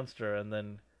a monster. And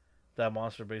then that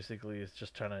monster basically is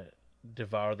just trying to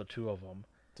devour the two of them.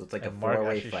 So it's like a And Mark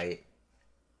four-way actually, fight.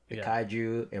 The yeah,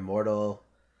 kaiju, Immortal,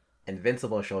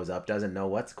 Invincible shows up, doesn't know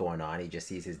what's going on. He just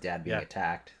sees his dad being yeah,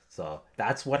 attacked. So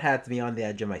that's what had me on the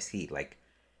edge of my seat. Like,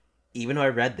 even though I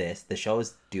read this, the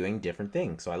show's doing different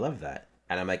things. So I love that.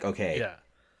 And I'm like, okay, yeah.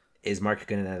 is Mark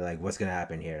gonna like what's gonna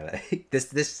happen here? Like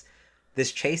this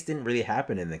chase didn't really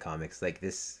happen in the comics. Like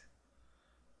this,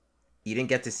 you didn't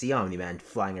get to see Omni Man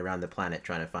flying around the planet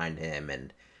trying to find him,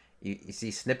 and you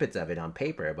see snippets of it on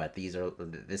paper. But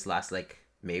this lasts like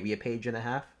maybe a page and a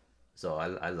half. So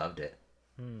I loved it.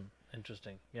 Hmm,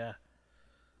 interesting. Yeah,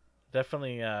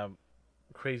 definitely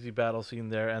crazy battle scene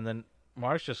there. And then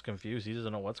Mark's just confused. He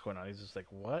doesn't know what's going on. He's just like,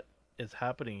 what is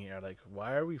happening here? Like,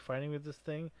 why are we fighting with this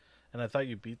thing? And I thought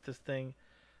you beat this thing.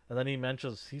 And then he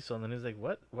mentions Cecil, and then he's like,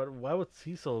 "What? What? Why would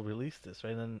Cecil release this?"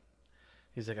 Right? And then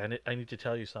he's like, I need to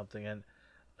tell you something." And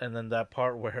then that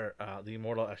part where the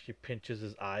immortal actually pinches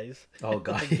his eyes Oh and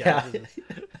god, like yeah. gouges his.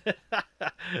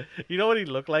 You know what he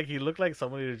looked like? He looked like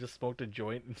somebody who just smoked a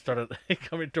joint and started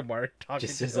coming to Mark talking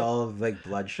Just to as him. all of like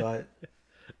bloodshot.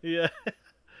 Yeah,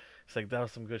 it's like that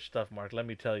was some good stuff, Mark. Let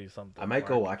me tell you I something, might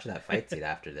go Mark. watch that fight scene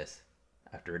after this.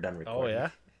 After we're done Oh recording. yeah,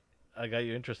 I got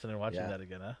you interested in watching Yeah. that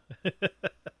again, huh?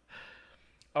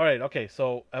 All right, okay.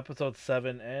 So episode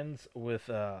 7 ends with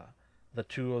the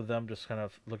two of them just kind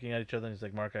of looking at each other. And he's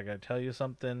like, "Mark, I gotta tell you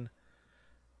something."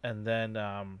 And then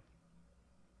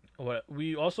what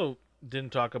we also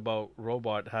didn't talk about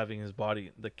Robot having his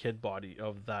body, the kid body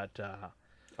of that.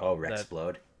 Oh, That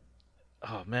Rexplode.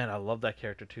 Oh man, I love that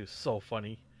character too. So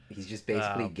funny. He's just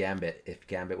basically Um, Gambit if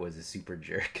Gambit was a super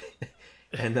jerk.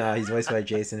 And he's voiced by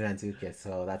Jason Mantzoukas,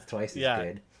 so that's twice as yeah,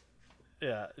 good.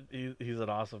 Yeah, he's an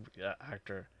awesome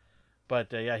actor.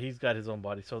 But yeah, he's got his own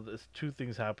body. So there's two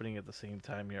things happening at the same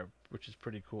time here, which is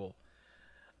pretty cool.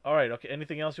 All right. Okay.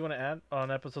 Anything else you want to add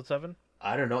on episode 7?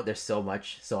 I don't know. There's so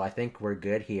much, so I think we're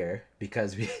good here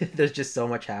because there's just so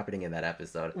much happening in that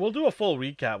episode. We'll do a full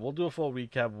recap. We'll do a full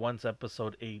recap once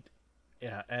episode 8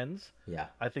 ends. Yeah,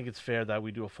 I think it's fair that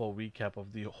we do a full recap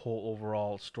of the whole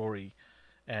overall story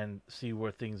and see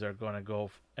where things are going to go.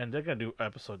 And they're going to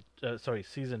do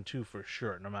season 2 for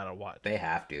sure, no matter what. they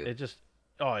have to. It just,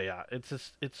 oh yeah,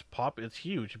 it's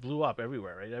huge. It blew up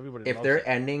everywhere, right? Everybody If loves they're it.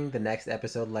 ending the next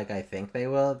episode like I think they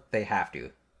will, they have to.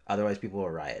 Otherwise, people will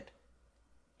riot.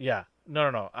 Yeah,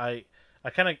 no. I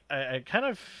kind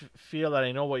of feel that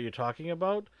I know what you're talking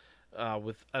about.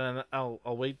 And I'll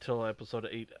wait till episode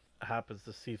 8 happens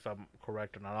to see if I'm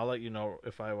correct or not. I'll let you know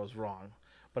if I was wrong.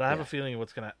 But I have Yeah. a feeling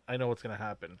I know what's gonna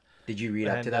happen. Did you read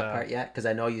up to And that part yet? Because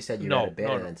I know you said you no, read a bit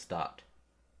no, and no. then stopped.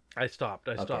 I stopped.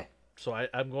 Okay. So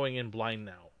I'm going in blind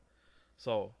now.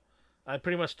 So I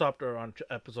pretty much stopped around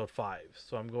episode 5.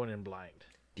 So I'm going in blind.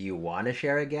 Do you want to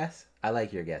share a guess? I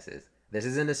like your guesses. This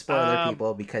isn't a spoiler, Um,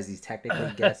 people, because he's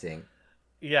technically guessing.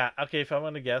 Yeah, okay, if I'm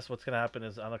going to guess, what's going to happen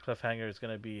is on a cliffhanger is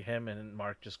going to be him and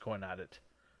Mark just going at it.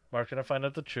 Mark's going to find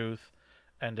out the truth,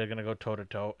 and they're going to go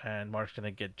toe-to-toe, and Mark's going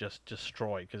to get just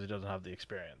destroyed because he doesn't have the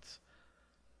experience.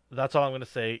 That's all I'm going to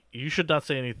say. You should not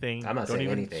say anything. I'm not Don't saying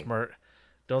even anything. smirk.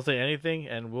 Don't say anything,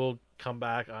 and we'll come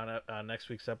back on next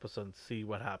week's episode and see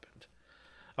what happened.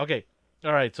 Okay,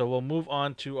 all right, so we'll move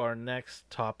on to our next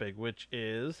topic, which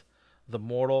is the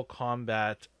Mortal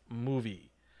Kombat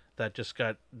movie that just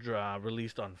got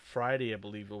released on Friday, I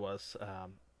believe it was.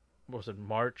 What was it,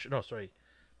 March? No, sorry.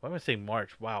 Why am I saying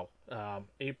March? Wow.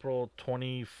 April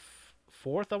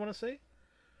 24th, I want to say,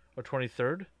 or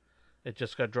 23rd. It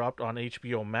just got dropped on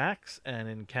HBO Max, and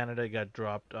in Canada, it got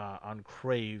dropped on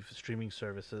Crave streaming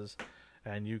services,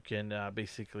 and you can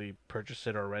basically purchase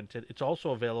it or rent it. It's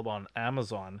also available on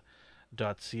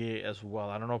Amazon.ca as well.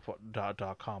 I don't know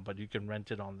if .com, but you can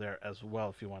rent it on there as well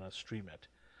if you want to stream it.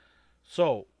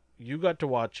 So you got to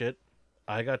watch it.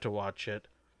 I got to watch it.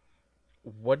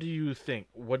 What do you think?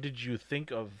 What did you think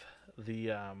of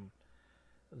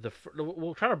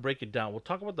we'll try to break it down. We'll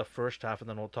talk about the first half and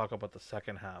then we'll talk about the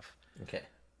second half. Okay.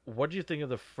 What do you think of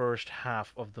the first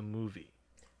half of the movie?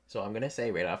 So I'm going to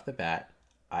say right off the bat,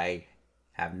 I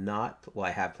have not, well,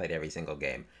 I have played every single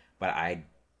game, but I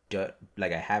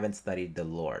haven't studied the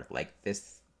lore. Like,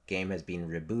 this game has been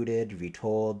rebooted,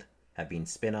 retold, have been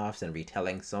spin-offs and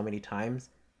retelling so many times.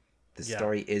 The Yeah.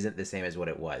 story isn't the same as what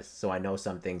it was. So I know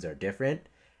some things are different,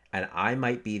 and I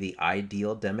might be the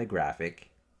ideal demographic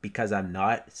because I'm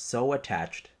not so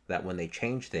attached that when they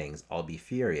change things, I'll be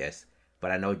furious,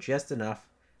 but I know just enough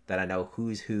that I know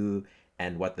who's who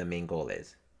and what the main goal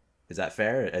is. Is that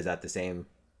fair? Is that the same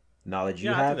knowledge you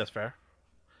Yeah, I think have? that's fair.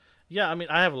 Yeah, I mean,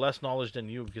 I have less knowledge than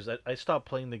you because I stopped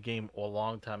playing the game a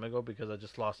long time ago because I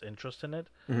just lost interest in it.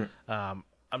 Mhm.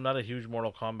 I'm not a huge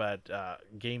Mortal Kombat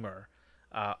gamer.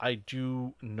 I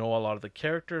do know a lot of the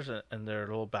characters and their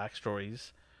little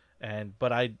backstories,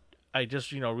 but I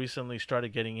just recently started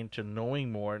getting into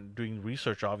knowing more and doing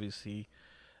research, obviously,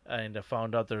 and I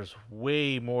found out there's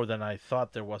way more than I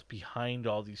thought there was behind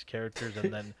all these characters,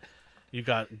 and then you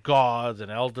got gods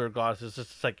and elder gods. It's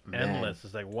just like Man. endless.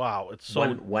 It's like wow, it's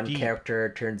so One deep.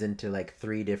 character turns into like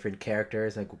three different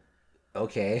characters. Like,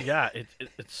 okay. Yeah,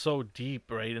 it's so deep,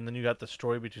 right? And then you got the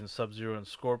story between Sub-Zero and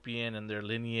Scorpion and their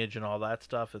lineage and all that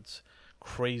stuff. It's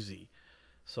crazy.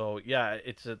 So yeah,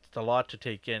 it's a lot to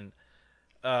take in.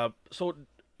 So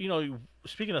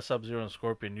speaking of Sub-Zero and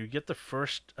Scorpion, you get the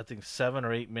first, I think, 7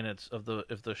 or 8 minutes of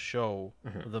the show,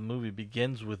 Mhm. the movie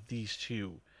begins with these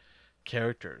two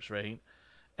characters, right?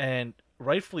 And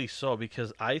rightfully so,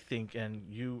 because I think,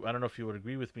 and I don't know if you would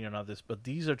agree with me or not this, but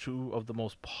these are two of the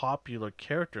most popular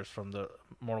characters from the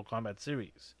Mortal Kombat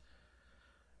series.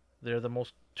 They're the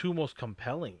two most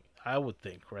compelling, I would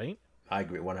think, right? I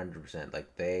agree 100%.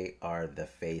 Like, they are the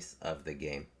face of the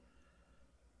game.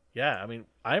 Yeah, I mean,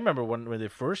 I remember when they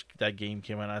first that game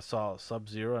came out, I saw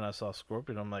Sub-Zero and I saw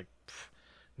Scorpion. I'm like,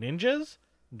 ninjas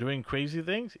doing crazy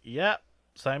things? Yeah,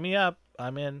 sign me up.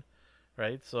 I'm in,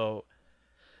 right? So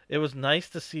it was nice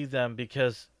to see them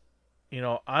because,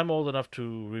 I'm old enough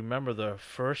to remember the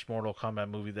first Mortal Kombat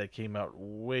movie that came out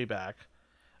way back.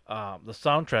 The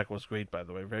soundtrack was great, by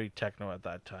the way, very techno at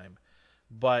that time,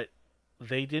 but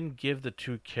they didn't give the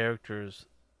two characters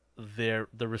the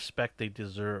respect they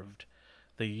deserved.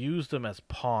 They used them as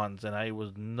pawns, and I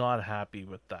was not happy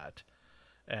with that.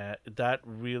 That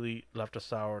really left a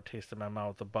sour taste in my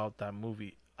mouth about that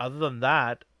movie. Other than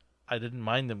that, I didn't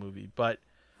mind the movie, but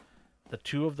the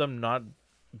two of them not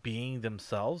being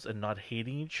themselves and not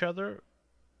hating each other,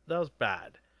 that was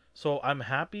bad. So I'm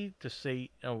happy to say,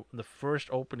 the first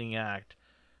opening act,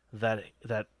 that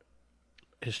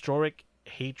historic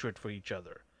hatred for each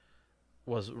other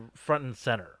was front and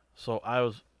center. So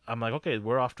I'm like, okay,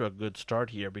 we're off to a good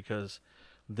start here because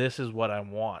this is what I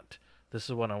want. This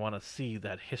is what I want to see,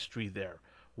 that history there,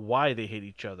 why they hate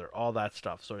each other, all that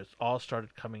stuff. So it's all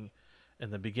started coming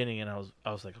in the beginning, and I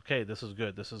was like, okay, this is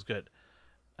good, this is good.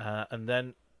 And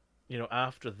then,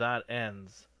 after that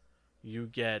ends, you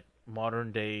get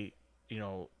modern day,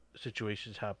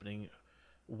 situations happening.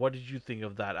 What did you think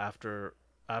of that after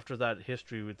that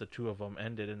history with the two of them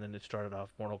ended, and then it started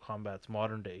off Mortal Kombat's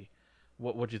modern day?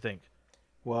 What do you think?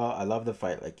 Well, I love the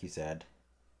fight, like you said.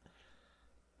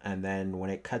 And then when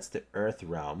it cuts to Earth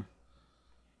Realm,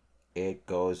 it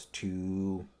goes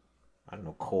to, I don't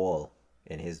know, Cole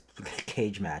in his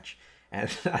cage match. And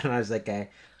I was like, I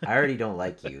already don't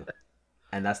like you.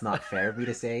 And that's not fair of me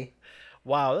to say.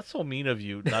 Wow, that's so mean of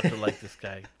you not to like this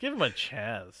guy. Give him a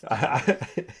chance. I,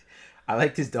 I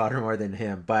liked his daughter more than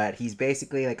him, but he's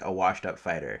basically like a washed up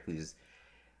fighter who's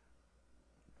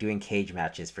doing cage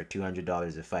matches for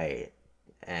 $200 a fight.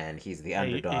 And he's the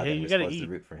underdog, hey, and you we're gotta supposed to eat.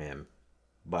 root for him.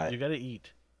 But You gotta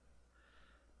eat.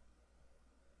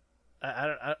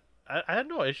 I had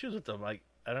no issues with him. Like,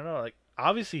 I don't know. Like,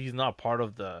 obviously he's not part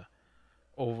of the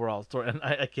overall story, and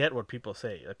I get what people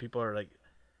say. Like, people are like,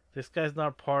 this guy's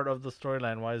not part of the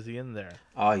storyline. Why is he in there?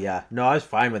 oh yeah, no, I was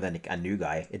fine with a new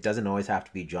guy. It doesn't always have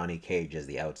to be Johnny Cage as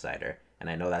the outsider, and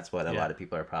I know that's what a Yeah, lot of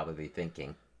people are probably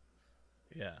thinking.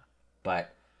 yeah.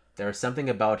 But there was something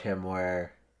about him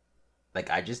where, like,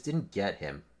 I just didn't get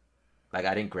him. Like,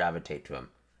 I didn't gravitate to him.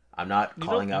 I'm not You know,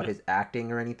 calling you out know, his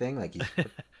acting or anything. Like, he's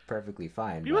perfectly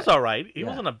fine. he was But all right. He yeah,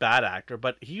 wasn't a bad actor,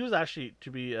 but he was actually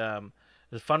to be.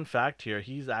 The fun fact here,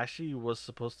 he's actually was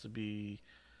supposed to be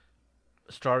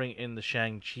starring in the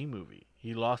Shang-Chi movie.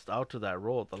 He lost out to that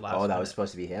role at the oh, last that was minute.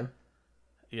 supposed to be him.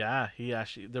 Yeah, he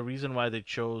actually. The reason why they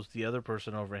chose the other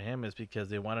person over him is because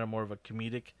they wanted more of a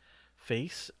comedic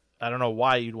face. I don't know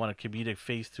why you'd want a comedic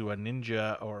face to a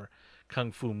ninja or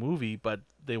kung fu movie, but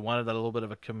they wanted a little bit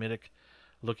of a comedic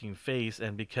looking face,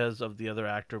 and because of the other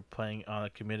actor playing on a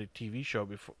comedic TV show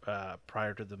before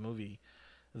prior to the movie,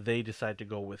 they decided to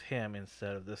go with him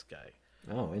instead of this guy.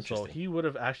 Oh, So interesting. he would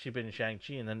have actually been Shang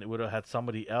Chi, and then it would have had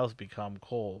somebody else become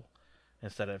Cole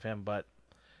instead of him. But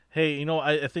hey,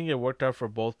 I think it worked out for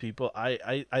both people.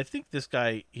 I think this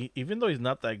guy, even though he's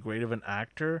not that great of an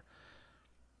actor,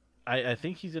 I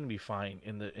think he's gonna be fine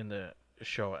in the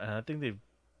show, and I think they've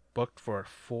booked for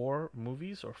 4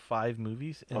 movies or 5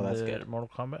 movies Oh, in that's the good. Mortal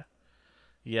Kombat.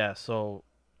 Yeah, so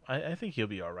I think he'll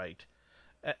be all right.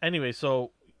 Anyway,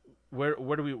 so where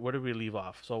do we leave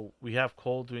off? So we have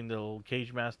Cole doing the little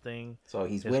cage mask thing. So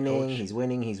he's His winning, coach. he's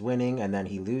winning, he's winning, and then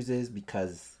he loses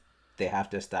because they have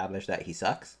to establish that he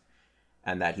sucks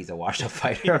and that he's a washed up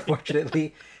fighter,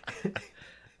 unfortunately.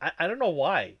 I don't know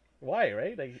why. Why,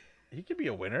 right? Like, he could be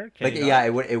a winner, can Like, he yeah, not?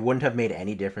 it wouldn't have made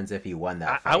any difference if he won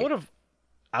I, that I fight. would have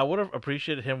I would have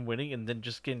appreciated him winning and then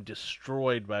just getting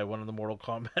destroyed by one of the Mortal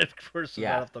Kombat person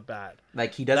right Yeah. off the bat.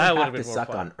 Like, he doesn't That would have have to been more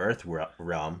suck fun. on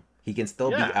Realm. He can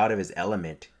still be Yeah, out of his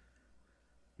element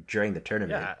during the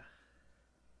tournament. yeah.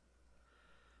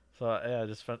 So yeah,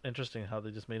 just found interesting how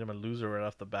they just made him a loser right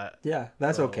off the bat. Yeah,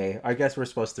 that's So okay. I guess we're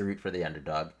supposed to root for the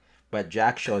underdog. But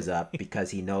Jack shows up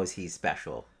because he knows he's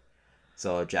special.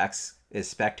 So Jax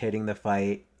is spectating the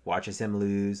fight, watches him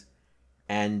lose,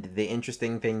 and the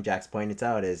interesting thing Jax points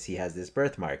out is he has this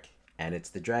birthmark, and it's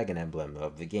the dragon emblem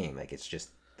of the game. Like, it's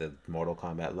just the Mortal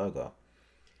Kombat logo.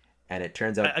 And it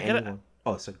turns out I gotta anyone.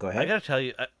 Oh, so go I ahead. gotta tell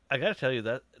you I gotta tell you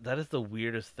that that is the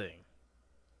weirdest thing.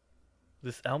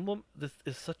 This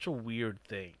is such a weird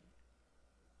thing.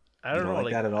 I You don't don't know, like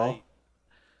like that at all?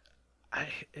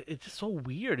 it's just so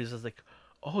weird. It's just like,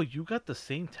 oh, you got the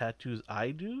same tattoos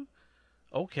I do?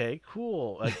 Okay,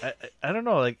 cool. Like I don't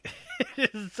know, like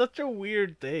it's such a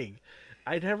weird thing.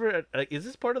 I never like. Is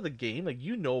this part of the game? Like,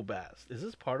 best. Is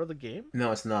this part of the game?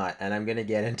 No, it's not. And I'm going to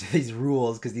get into these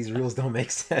rules because these rules don't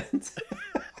make sense.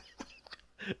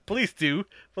 Please do,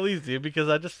 because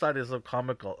I just thought it was so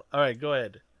comical. All right, go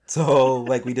ahead. So,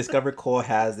 like, we discover Cole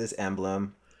has this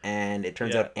emblem, and it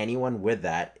turns Yeah. out anyone with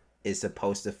that is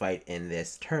supposed to fight in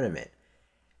this tournament,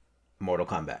 Mortal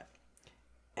Kombat.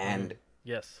 And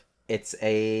Yes. it's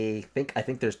I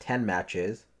think there's 10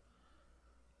 matches,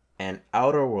 and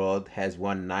Outer World has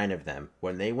won 9 of them.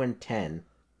 When they win 10,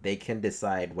 they can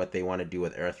decide what they want to do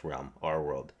with Earthrealm, our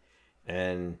world.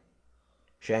 And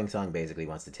Shang Tsung basically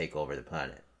wants to take over the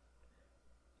planet.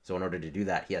 So in order to do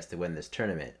that, he has to win this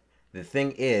tournament. The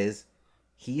thing is,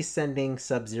 he's sending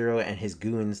Sub-Zero and his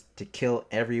goons to kill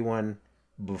everyone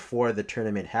before the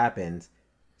tournament happens,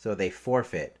 so they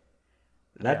forfeit.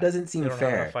 That Yeah, doesn't they seem don't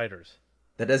have enough fair. fighters.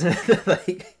 That doesn't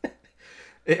like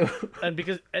it, And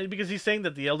because he's saying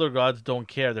that the elder gods don't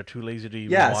care, they're too lazy to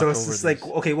even yeah, so watch it's over just like, these.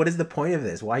 okay, what is the point of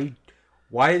this? Why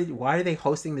are they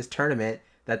hosting this tournament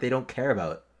that they don't care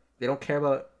about? They don't care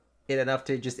about it enough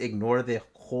to just ignore the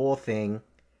whole thing,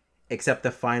 except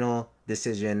the final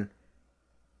decision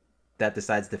that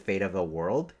decides the fate of the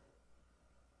world.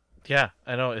 Yeah,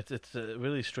 I know it's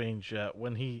really strange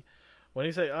when he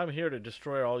say I'm here to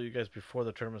destroy all you guys before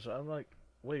the tournament. I'm like,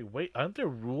 wait, aren't there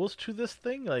rules to this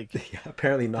thing? Like Yeah,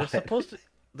 apparently there's not. supposed to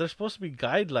there's supposed to be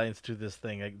guidelines to this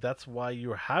thing. Like that's why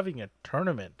you're having a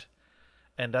tournament,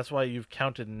 and that's why you've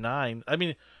counted nine. I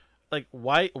mean, like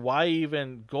why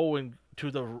even go in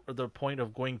to the point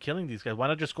of going killing these guys? Why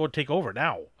not just go take over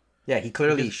now? Yeah, he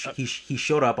clearly Because he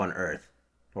showed up on Earth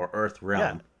or Earth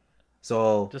yeah, realm.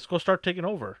 So just go start taking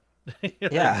over. Like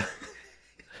yeah,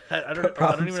 I don't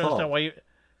problem even understand solved. why you.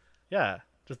 Yeah,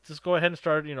 just go ahead and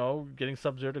start. Getting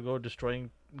Sub Zero to go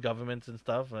destroying governments and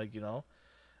stuff. Like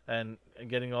and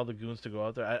getting all the goons to go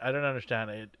out there. I don't understand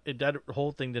it. That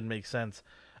whole thing didn't make sense.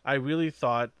 I really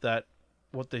thought that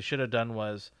what they should have done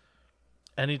was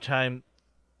anytime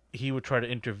he would try to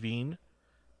intervene,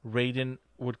 Raiden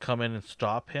would come in and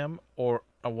stop him, or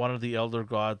one of the elder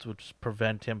gods would just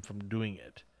prevent him from doing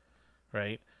it.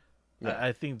 Right? Yeah,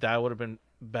 I think that would have been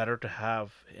better to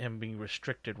have him being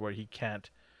restricted where he can't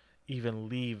even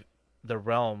leave the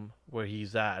realm where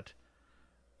he's at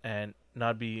and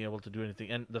not being able to do anything.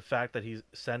 And the fact that he's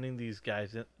sending these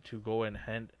guys in to go and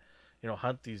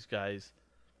hunt these guys,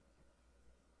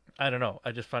 I don't know.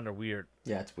 I just find it weird.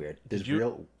 yeah, it's weird. Did There's you?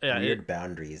 real Yeah, weird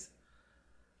boundaries.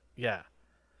 yeah.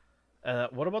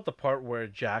 What about the part where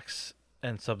Jax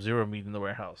and Sub Zero meet in the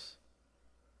warehouse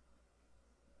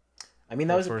I mean,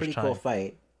 for that the was a first pretty cool time?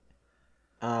 fight.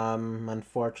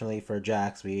 Unfortunately for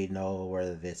Jax, we know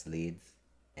where this leads,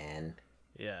 and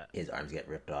Yeah. his arms get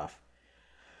ripped off.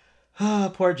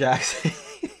 Poor Jax.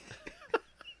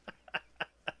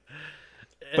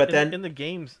 But In then, in the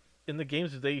games,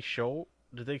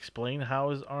 did they explain how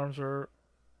his arms were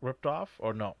ripped off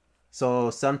or no? so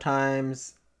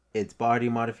sometimes it's body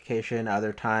modification,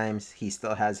 other times he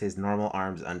still has his normal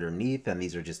arms underneath, and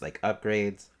these are just like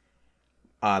upgrades.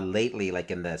 Lately,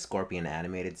 like in the Scorpion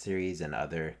animated series and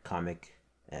other comic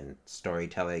and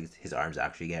storytellings, his arms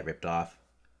actually get ripped off.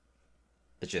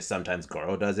 It's just sometimes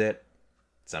Goro does it.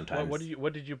 Sometimes,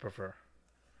 What did you prefer?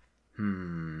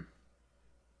 hmm,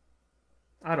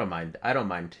 I don't mind. I don't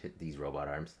mind these robot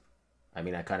arms. I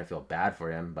mean, I kind of feel bad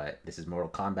for him, but this is Mortal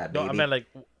Kombat, No, I baby. meant like,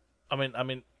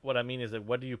 what I mean is like,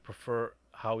 what do you prefer?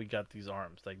 How he got these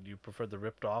arms? Like, do you prefer the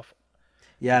ripped off?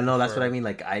 Do Yeah, you no, that's what I prefer? mean.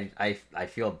 Like, I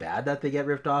feel bad that they get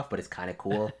ripped off, but it's kind of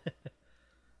cool.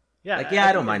 Yeah, Like, yeah, I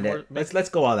I don't think it mind more it. makes Let's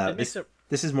go all it out. makes it.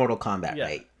 This is Mortal Kombat, Yeah,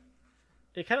 right?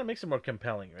 it kind of makes it more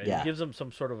compelling, right? It Yeah. gives them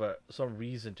some sort of some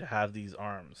reason to have these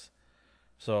arms.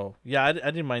 So yeah, I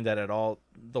didn't mind that at all.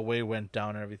 The way it went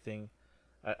down and everything,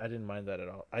 I didn't mind that at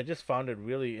all. I just found it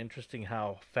really interesting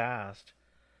how fast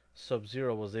Sub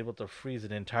Zero was able to freeze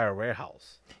an entire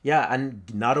warehouse. Yeah,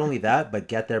 and not only that, but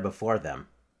get there before them.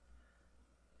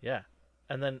 Yeah,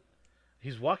 and then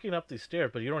he's walking up these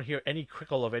stairs, but you don't hear any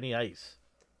crickle of any ice.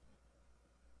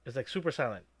 It's like super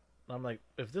silent. I'm like,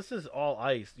 if this is all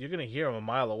ice, you're gonna hear him a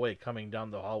mile away coming down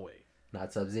the hallway.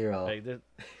 Not Sub Zero. Like,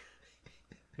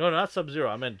 no, not Sub Zero.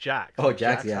 I meant Jax. Oh, Like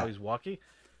Jax, Jax, how yeah. he's walking.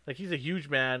 Like he's a huge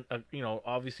man.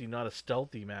 Obviously not a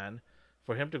stealthy man.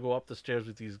 For him to go up the stairs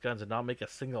with these guns and not make a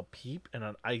single peep in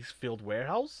an ice-filled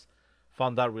warehouse,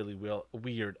 found that really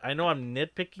weird. I know I'm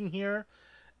nitpicking here,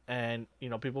 and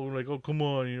people are like, "Oh, come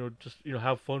on, just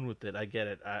have fun with it." I get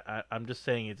it. I'm just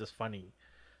saying it's just funny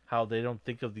how they don't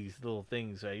think of these little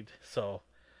things, right? So,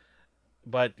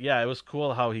 but yeah, it was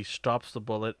cool how he stops the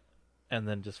bullet and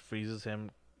then just freezes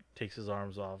him, takes his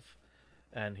arms off,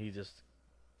 and he just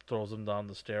throws him down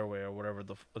the stairway or whatever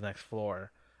the next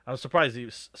floor. I'm surprised he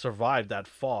survived that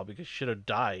fall because he should have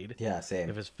died Yeah, same.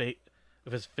 if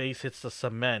his face hits the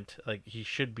cement. Like he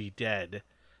should be dead.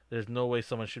 There's no way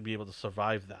someone should be able to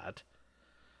survive that.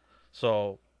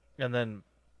 So, and then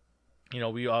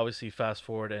we obviously fast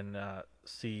forward and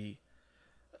see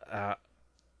uh,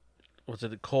 was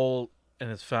it Cole and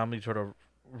his family sort of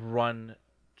run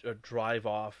drive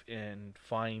off and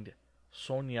find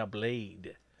Sonya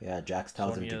Blade. Yeah, Jax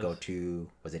tells him to go Sonya's to,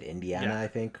 was it Indiana, yeah, I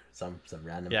think? Some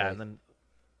random yeah, place. and then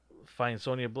find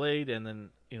Sonya Blade, and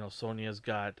then Sonya's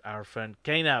got our friend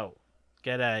Kano.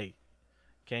 G'day.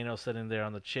 Kano sitting there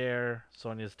on the chair.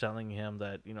 Sonya's telling him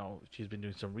that she's been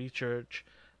doing some research.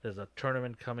 There's a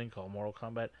tournament coming called Mortal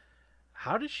Kombat.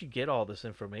 How did she get all this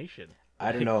information?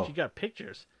 I don't Like, know. she got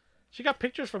pictures. She got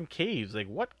pictures from caves. Like,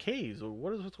 what caves?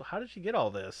 What is? How did she get all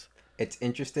this? It's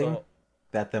interesting So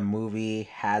that the movie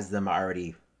has them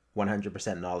already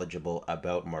 100% knowledgeable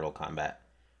about Mortal Kombat.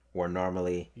 Where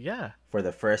normally yeah, for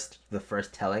the first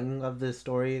telling of the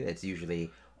story, it's usually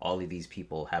all of these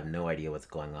people have no idea what's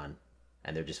going on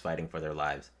and they're just fighting for their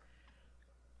lives.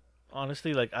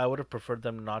 honestly, like I would have preferred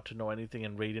them not to know anything,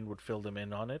 and Raiden would fill them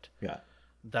in on it. Yeah.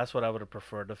 That's what I would have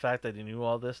preferred. The fact that he knew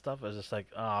all this stuff is just like,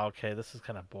 oh, okay, this is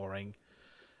kind of boring.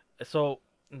 So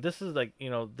this is like,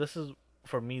 this is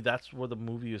for me. That's where the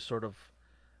movie is sort of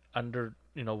under,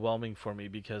 whelming for me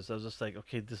because I was just like,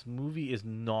 okay, this movie is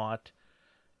not,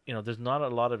 there's not a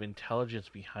lot of intelligence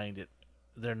behind it.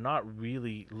 They're not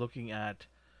really looking at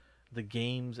the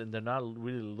games, and they're not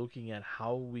really looking at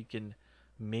how we can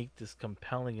make this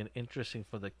compelling and interesting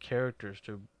for the characters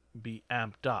to be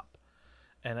amped up.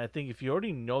 And I think if you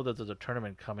already know that there's a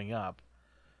tournament coming up,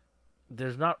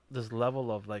 there's not this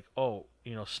level of like, oh,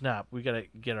 snap, we gotta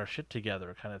get our shit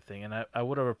together kind of thing. And I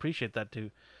would have appreciated that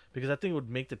too, because I think it would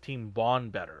make the team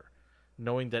bond better,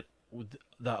 knowing that with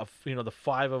the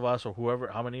five of us or whoever,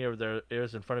 how many of there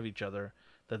is in front of each other,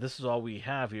 that this is all we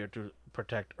have here to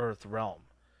protect Earth Realm,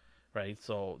 right?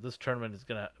 So this tournament is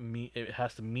gonna mean, it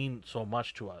has to mean so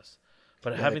much to us.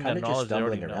 But Yeah, they're having kind that of just knowledge, they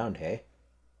already stumbling know. around, hey?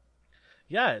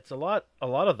 Yeah, it's a lot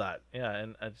of that. Yeah,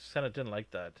 and I just kind of didn't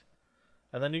like that.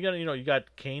 And then you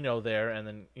got Kano there, and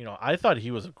then I thought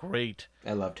he was a great.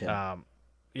 I loved him.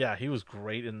 Yeah, he was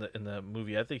great in the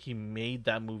movie. I think he made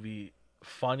that movie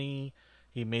funny.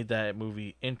 He made that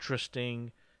movie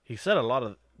interesting. He said a lot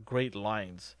of great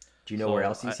lines. Do you know where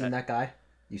else you've seen that guy?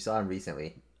 You saw him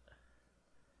recently.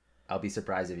 I'll be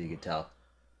surprised if you could tell.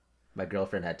 My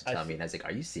girlfriend had to tell me, and I was like,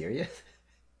 "Are you serious?"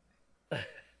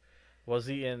 Was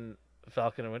he in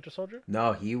Falcon and Winter Soldier?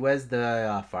 No, he was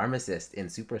the pharmacist in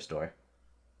Superstore.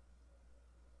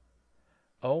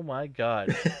 Oh my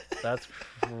god, that's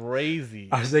crazy.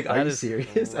 I was like, "Are That you is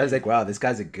serious?" I was like, "Wow, this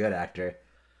guy's a good actor."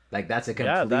 Like that's a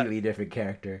Yeah, completely different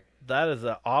character. that is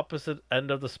the opposite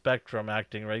end of the spectrum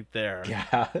acting right there.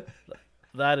 Yeah.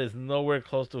 That is nowhere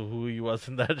close to who he was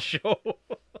in that show.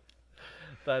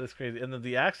 That is crazy. And then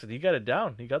the accent, he got it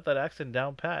down. He got that accent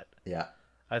down pat. Yeah.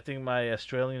 I think my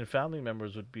Australian family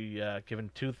members would be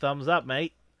giving 2 thumbs up,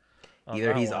 mate. On Either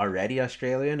that he's one. already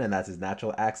Australian and that's his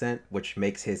natural accent, which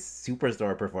makes his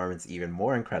Superstore performance even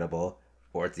more incredible,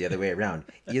 or it's the other way around.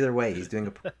 Either way, he's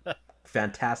doing a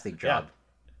fantastic job.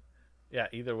 Yeah,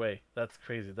 either way. That's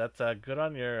crazy. That's good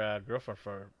on your girlfriend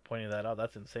for pointing that out.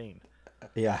 That's insane.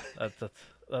 Yeah.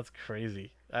 That's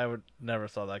crazy. I would never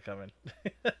saw that coming.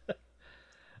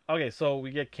 Okay, so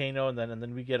we get Kano, and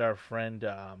then we get our friend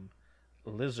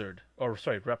Lizard, or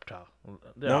sorry, Reptile.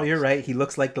 They're No, you're opposite. right. He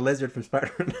looks like the lizard from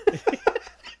Spider-Man.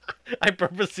 I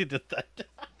purposely did that.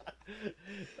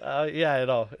 Yeah, I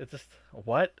know. It's just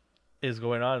what is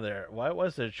going on there? Why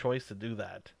was there a choice to do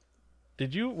that?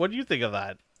 What do you think of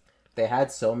that? They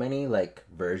had so many like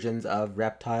versions of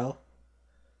Reptile.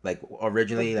 Like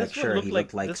originally, like This one sure looked he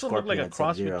like looked like this one looked like Scorpion a and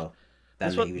cross. Sub-Zero.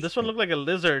 This Then one he was this just one looked like a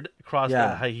lizard crossed with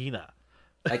Yeah. a hyena.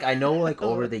 like I know like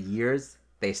over the years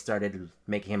they started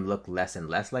making him look less and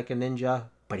less like a ninja,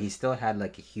 but he still had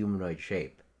like a humanoid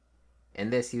shape. In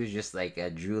this, he was just like a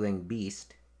drooling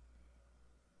beast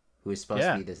who was supposed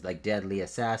Yeah. to be this like deadly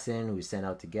assassin who was sent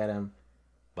out to get him.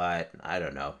 But I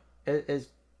don't know. It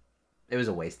was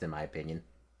a waste in my opinion.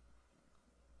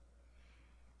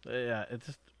 Yeah, it's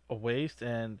just a waste.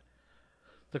 And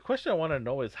the question I want to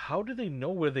know is, how do they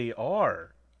know where they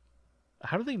are?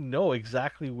 How do they know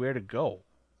exactly where to go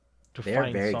to They're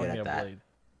find very good Sonya at that. Blade?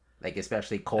 Like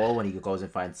especially Cole when he goes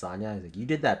and finds Sonya, he's like, "You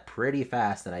did that pretty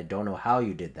fast, and I don't know how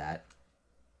you did that."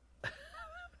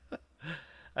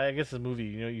 I guess the movie,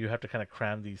 you have to kind of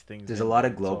cram these things. There's in, a lot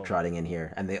of right? globe So, trotting in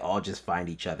here, and they all just find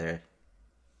each other.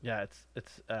 yeah,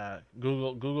 it's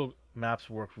Google Maps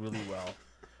work really well.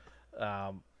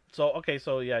 So okay,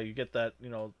 so yeah, you get that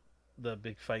the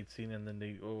big fight scene, and then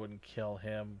they go and kill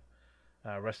him.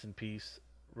 Rest in peace,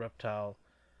 Reptile.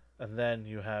 And then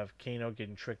you have Kano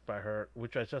getting tricked by her,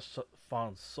 which I just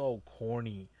found so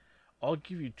corny. I'll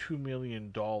give you $2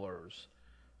 million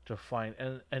to find,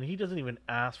 and he doesn't even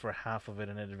ask for half of it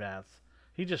in advance.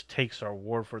 He just takes our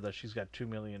word for that she's got $2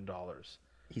 million.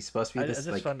 He's supposed to be I this just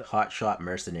like found hot shot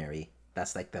mercenary.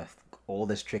 That's like the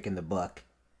oldest trick in the book.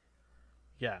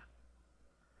 Yeah,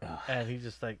 Ugh. and he's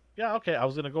just like, yeah, okay, I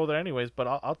was gonna go there anyways, but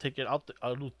I'll take it.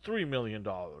 I'll do $3 million,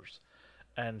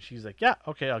 and she's like, yeah,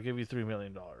 okay, I'll give you $3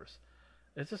 million.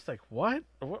 It's just like, what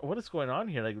is going on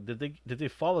here? Like, did they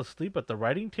fall asleep at the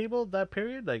writing table that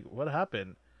period? Like, what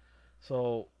happened?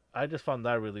 So I just found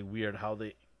that really weird how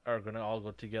they are gonna all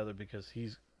go together because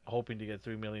he's hoping to get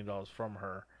 $3 million from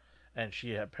her, and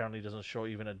she apparently doesn't show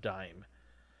even a dime.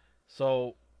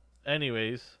 So,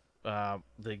 anyways,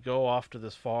 they go off to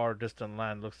this far distant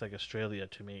land. Looks like Australia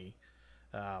to me.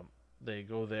 Um, they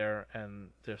go there and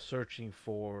they're searching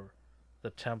for the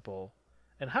temple.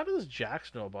 And how does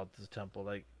Jax know about this temple?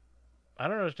 Like, I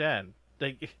don't understand.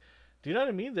 Like, do you know what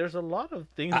I mean? There's a lot of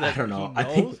things I that don't he know. I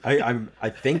think knows. I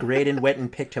think Raiden went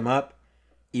and picked him up,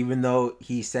 even though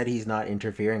he said he's not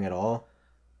interfering at all.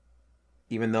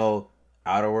 Even though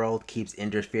Outer World keeps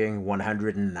interfering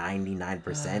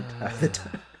 199% of the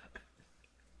time.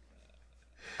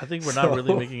 I think we're not really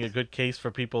So making a good case for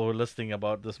people who are listening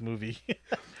about this movie.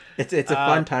 it's a uh,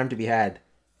 fun time to be had.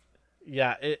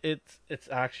 yeah, it's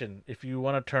action. If you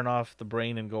want to turn off the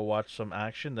brain and go watch some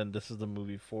action, then this is the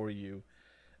movie for you.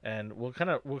 And we'll kind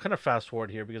of fast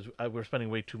forward here because we're spending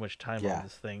way too much time on Yeah.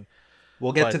 this thing.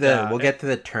 We'll get to But the we'll get to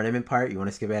the tournament part. You want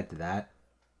to skip ahead to that?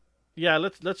 yeah,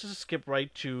 let's just skip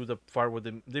right to the part where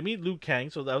they meet Liu Kang,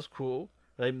 so that was cool.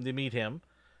 They meet him.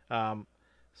 Um,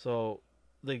 so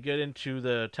they get into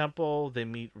the temple. They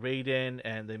meet Raiden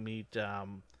and they meet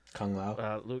Kung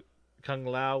Lao. Kung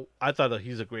Lao. I thought that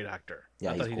he's a great actor.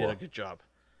 Yeah, I he's thought he did cool. a good job.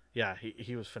 Yeah,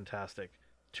 he was fantastic.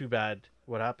 Too bad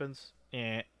what happens.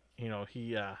 And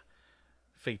he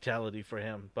fatality for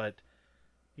him. But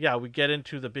yeah, we get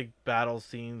into the big battle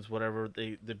scenes. Whatever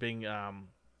they bring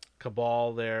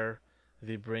Cabal there.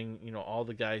 They bring all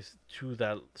the guys to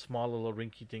that small little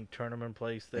rinky-dink tournament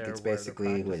place Like there it's where they're basically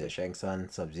with practicing. it Shang Tsung,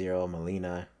 Sub Zero,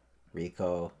 Melina,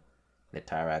 Rico,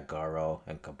 Natara, Garo,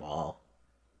 and Cabal.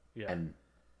 Yeah. And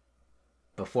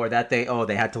before that, they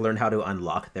had to learn how to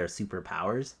unlock their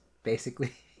superpowers.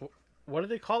 Basically, What do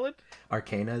they call it?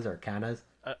 arcanas.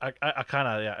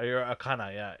 Akana, yeah, or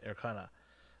Akana, yeah, Arcana.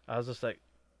 I was just like,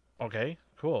 okay,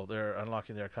 cool. They're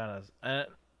unlocking their Arcanas, and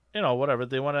whatever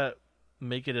they want to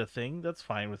make it a thing. That's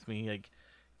fine with me. Like,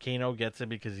 Kano gets it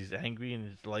because he's angry and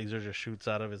his laser just shoots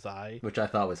out of his eye, Which I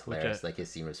thought was which hilarious. Like his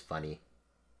scene was funny.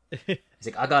 He's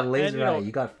like, I got a and laser eye,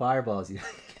 you got fireballs.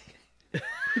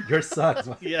 Yours sucks.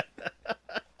 yeah.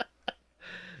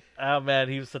 Oh man,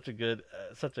 he was such a good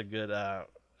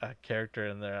character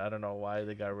in there. I don't know why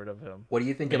they got rid of him. What do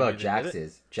you think Maybe about they did it.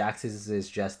 Jax's? Jax's is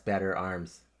just better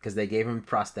arms because they gave him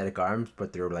prosthetic arms,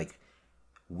 but they're like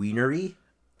wienery.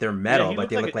 They're Yeah, metal, he but looked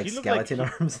they like look like he looked like skeleton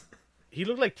arms. he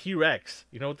looked like T-Rex.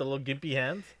 With the little gimpy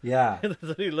hands. Yeah. That's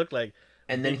what he looked like.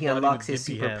 A And then big he body unlocks with his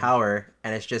gimpy hands. superpower,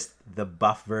 and it's just the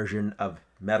buff version of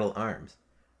metal arms.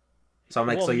 So I'm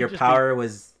like, Well, so he your just be power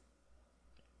was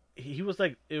he was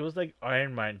like it was like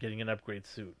Iron Man getting an upgrade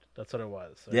suit. That's what it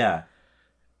was. So yeah.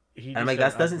 he And I'm just like, got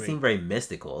that an doesn't upgrade. seem very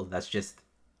mystical. That's just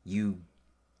you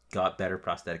got better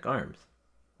prosthetic arms.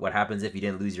 What happens if you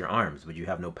didn't lose your arms? Would you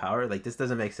have no power? Like this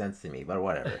doesn't make sense to me, but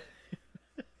whatever.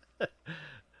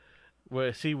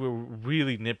 We're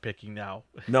really nitpicking now.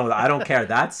 No, I don't care.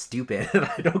 That's stupid.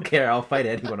 I don't care. I'll fight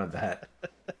anyone on that.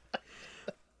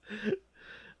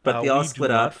 But they all We do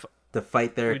split not up to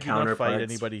fight their we do not fight counterparts.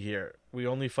 anybody here. We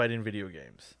only fight in video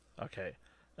games. Okay.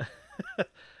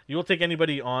 You will take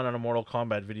anybody on a Mortal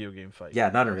Kombat video game fight. Yeah,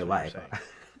 not in That's real what you're life. saying.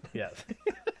 Yes.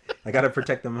 I gotta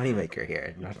protect the moneymaker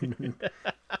here.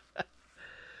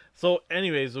 So,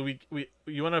 anyways, we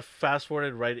you want to fast forward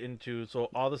it right into so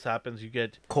all this happens. You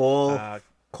get Cole uh,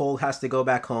 Cole has to go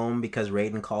back home because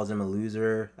Raiden calls him a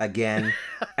loser again,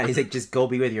 and he's like, "Just go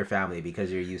be with your family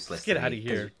because you're useless." just get to out me." of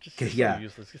here. 'Cause- Just yeah. so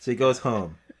useless. So he goes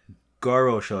home.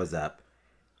 Goro shows up,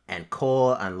 and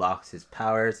Cole unlocks his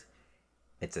powers.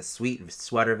 It's a sweet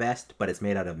sweater vest, but it's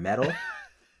made out of metal,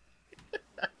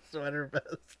 Sweater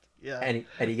vest. Yeah. and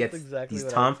he gets That's exactly these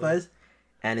what I would say. tonfas,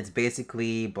 and it's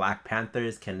basically Black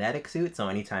Panther's kinetic suit. So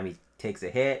anytime he takes a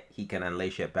hit, he can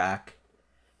unleash it back.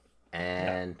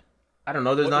 And I don't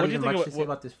know. There's not What do you even think much about to say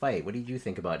about this fight. What did you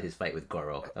think about his fight with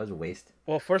Goro? That was a waste.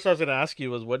 Well, first I was gonna ask you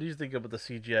was what do you think about the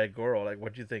CGI Goro? Like,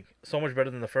 what do you think? So much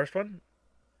better than the first one?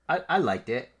 I liked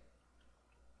it.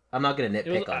 I'm not gonna It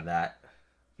was, nitpick on that.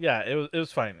 yeah, it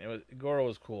was fine. Goro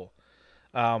was cool.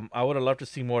 I would have loved to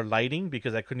see more lighting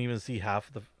because I couldn't even see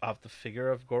half the figure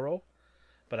of Goro.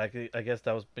 But I guess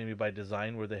that was maybe by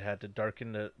design where they had to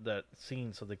darken that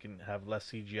scene so they can have less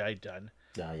CGI done,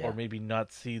 Yeah. or maybe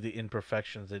not see the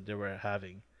imperfections that they were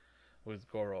having with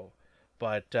Goro.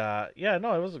 But yeah,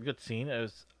 no, it was a good scene.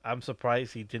 I'm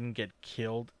surprised he didn't get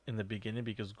killed in the beginning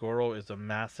because Goro is a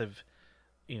massive,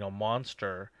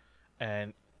 monster,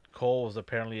 and Cole was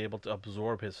apparently able to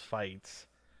absorb his fights,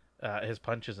 his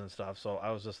punches and stuff. So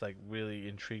I was just like really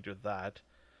intrigued with that.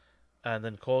 And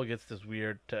then Cole gets this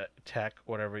weird tech,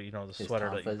 whatever the His sweater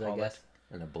that you tonfas, I call it. guess,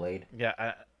 and a blade.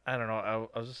 Yeah, I don't know.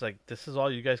 I was just like, this is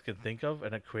all you guys can think of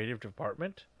in a creative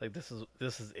department. Like this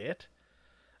is it.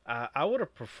 I would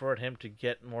have preferred him to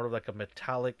get more of like a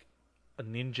metallic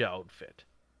ninja outfit,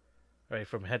 right,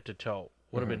 from head to toe.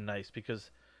 Would have Hmm. been nice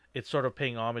because it's sort of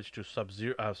paying homage to Sub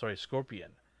Zero. Sorry,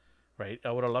 Scorpion, right?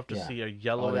 I would have loved to Yeah. see a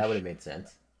Oh, that would have yellowish, made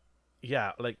sense.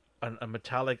 yeah, like a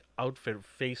metallic outfit,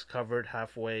 face covered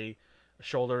halfway,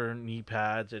 shoulder knee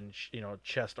pads, and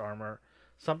chest armor,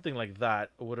 something like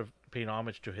that would have paid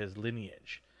homage to his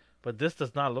lineage. But this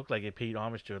does not look like it paid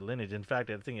homage to his lineage. In fact,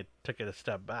 I think it took it a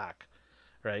step back,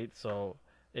 right? So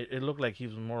it looked like he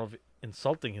was more of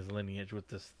insulting his lineage with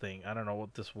this thing. I don't know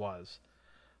what this was,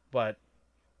 but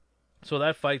so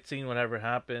that fight scene, whenever it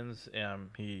happens,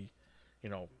 he,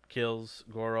 kills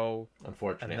Goro, and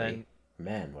Unfortunately, then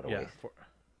man, what a yeah, waste.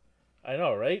 I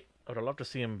know, right? I would love to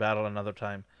see him battle another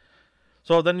time.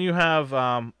 So then you have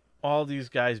all these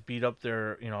guys beat up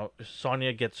their,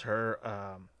 Sonya gets her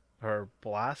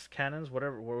blast cannons,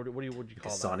 whatever. What do you The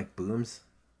call that? sonic booms,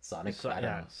 sonic. So, I don't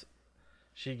yeah, know.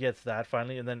 she gets that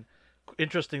finally, and then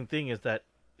interesting thing is that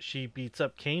she beats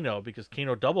up Kano because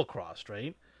Kano double crossed,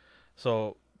 right?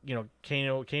 So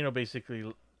Kano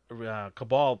basically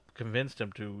Cabal convinced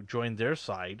him to join their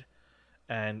side,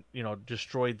 and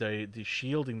destroyed the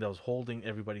shielding that was holding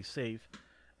everybody safe,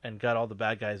 and got all the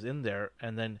bad guys in there.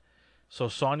 And then so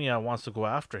Sonya wants to go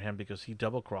after him because he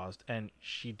double crossed, and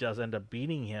she does end up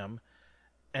beating him,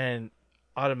 and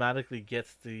automatically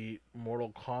gets the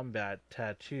Mortal Kombat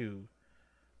tattoo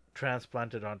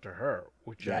transplanted onto her,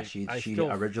 which Yeah, I she I she still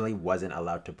originally wasn't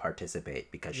allowed to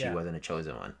participate because she yeah, wasn't a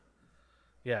chosen one.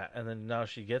 yeah. And then now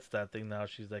she gets that thing. Now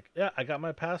she's like, yeah, I got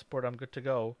my passport. I'm good to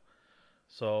go.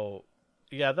 So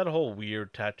yeah, that whole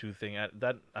weird tattoo thing. I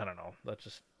don't know.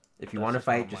 If you That's want to just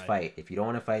not fight, just my fight. If you don't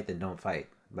want to fight, then don't fight.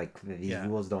 Like these yeah.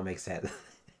 rules don't make sense.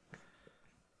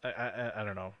 I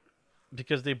don't know,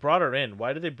 because they brought her in.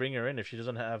 Why did they bring her in if she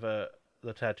doesn't have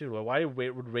the tattoo? Well, why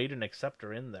would Raiden accept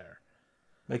her in there?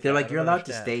 Like they're I like don't you're allowed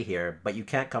to understand. stay here, but you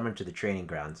can't come into the training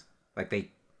grounds. Like they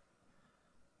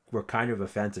were kind of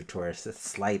offensive to her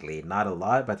slightly, not a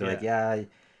lot, but they're like, Yeah, yeah,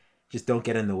 just don't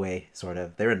get in the way, sort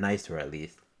of. They were nice to her at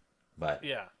least, but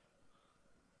yeah.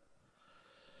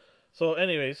 So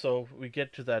anyway, so we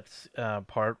get to that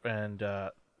part, and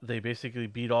they basically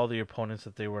beat all the opponents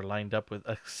that they were lined up with,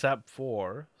 except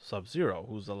for Sub Zero,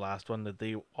 who's the last one that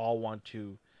they all want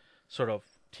to sort of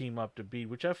team up to beat.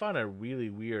 Which I find it really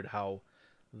weird how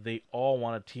they all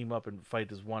want to team up and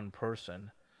fight as one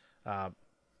person. Uh,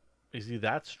 is he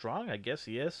that strong? I guess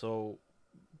he is. So,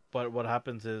 but what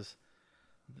happens is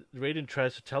Raiden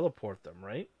tries to teleport them,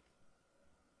 right?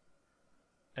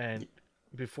 And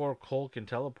before Cole can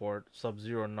teleport, Sub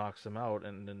Zero knocks him out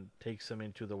and then takes him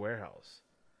into the warehouse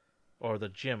or the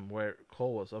gym where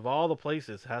Cole was. Of all the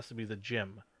places, it has to be the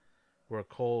gym where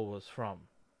Cole was from,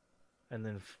 and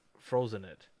then frozen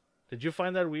it. Did you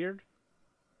find that weird?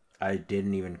 I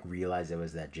didn't even realize it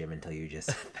was that gym until you just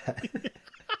said that.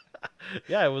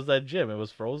 Yeah, it was that gym. It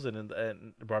was frozen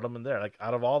and brought him in there. Like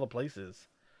out of all the places,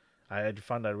 I had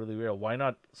found that really weird. Why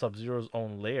not Sub Zero's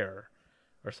own lair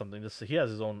or something? Just he has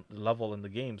his own level in the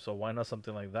game, so why not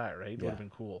something like that, right? It would Yeah, have been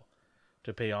cool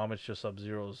to pay homage to Sub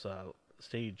Zero's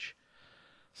stage.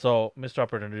 So missed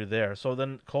opportunity there. So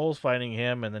then Cole's fighting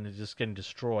him, and then he's just getting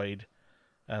destroyed.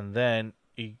 And then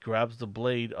he grabs the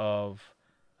blade of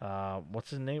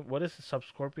what's his name? What is Sub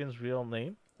Scorpion's real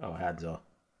name? oh Hadzo.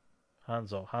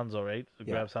 Hanzo. Hanzo, right? He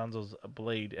Yeah, grabs Hanzo's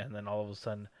blade, and then all of a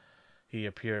sudden he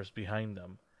appears behind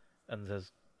them and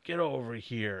says, "Get over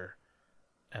here!"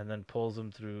 And then pulls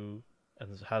him through,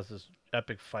 and has this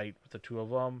epic fight with the two of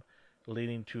them,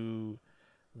 leading to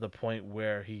the point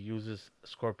where he uses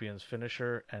Scorpion's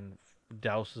finisher and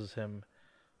douses him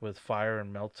with fire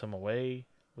and melts him away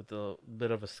with a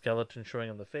bit of a skeleton showing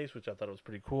on the face, which I thought was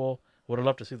pretty cool. Would have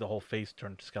loved to see the whole face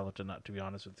turn to skeleton, not to be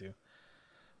honest with you.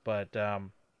 But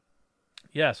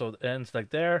yeah, so it ends like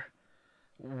there.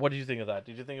 What do you think of that?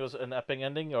 Did you think it was an epic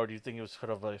ending, or do you think it was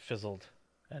sort of a fizzled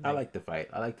I ending? like the fight.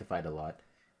 I like the fight a lot.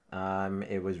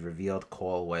 It was revealed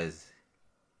Cole was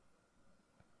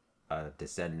a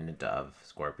descendant of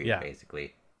Scorpion, Yeah,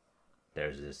 basically.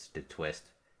 There's this the twist.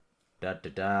 Da da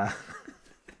da.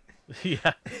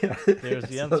 yeah. There's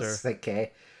the So answer. sick,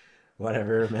 okay?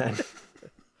 Whatever, man.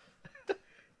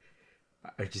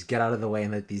 Or just get out of the way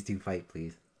and let these two fight,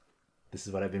 please. This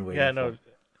is what I've been Yeah, waiting for. no,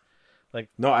 like,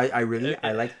 No, I really it,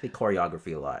 I it, like the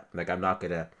choreography a lot. Like I'm not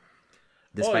gonna,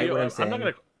 oh, despite what I'm I'm not saying.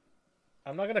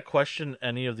 gonna question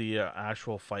any of the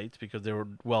actual fights because they were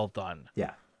well done.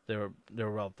 Yeah, They were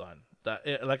well done.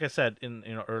 Like I said in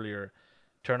earlier,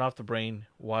 turn off the brain.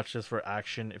 Watch this for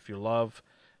action. If you love,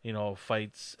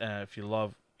 fights. If you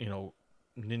love,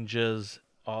 ninjas,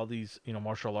 all these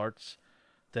martial arts,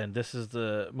 then this is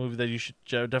the movie that you should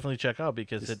definitely check out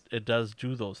because This it does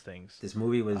do those things. this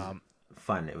movie was Um,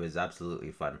 fun. It was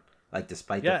absolutely fun. Like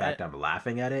despite the yeah, fact I'm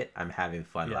laughing at it, I'm having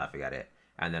fun yeah, laughing at it.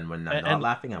 And then when I'm and, not and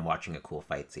laughing, I'm watching a cool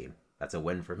fight scene. That's a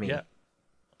win for yeah, me.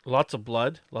 lots of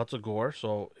blood, lots of gore.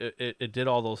 So it did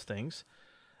all those things.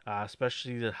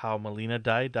 Especially how Melina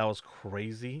died. That was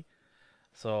crazy.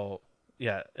 So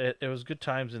yeah, it was good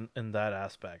times in that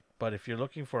aspect. But if you're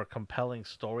looking for a compelling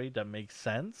story that makes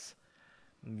sense,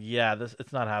 yeah, this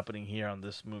it's not happening here on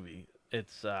this movie.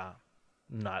 It's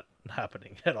not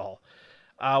happening at all.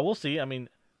 We'll see. I mean,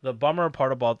 the bummer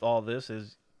part about all this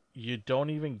is you don't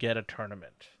even get a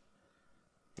tournament.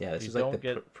 Yeah, this You is like the don't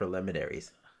get.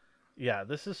 preliminaries. Yeah,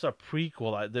 this is a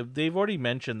prequel. They've already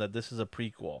mentioned that this is a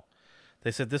prequel.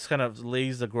 They said this kind of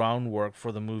lays the groundwork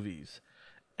for the movies,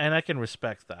 and I can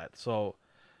respect that. So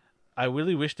I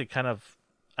really wish they kind of.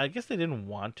 I guess they didn't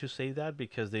want to say that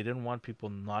because they didn't want people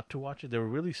not to watch it. They were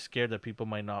really scared that people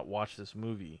might not watch this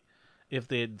movie if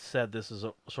they had said this is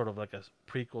a sort of like a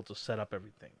prequel to set up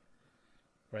everything,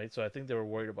 right? So I think they were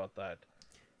worried about that.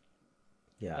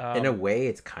 Yeah, in a Um, way,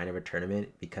 it's kind of a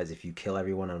tournament because if you kill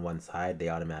everyone on one side, they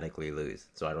automatically lose.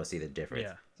 So I don't see the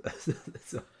difference. yeah,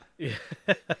 So yeah,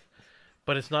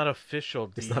 but it's not official,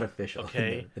 it's not D. official in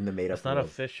Okay, the made it's up not rules.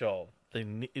 official. They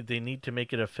need to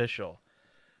make it official.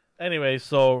 Anyway,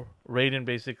 so Raiden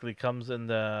basically comes in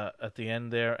the at the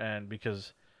end there, and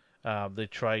because they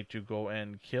try to go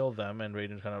and kill them, and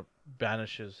Raiden kind of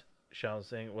banishes Shao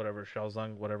Zung,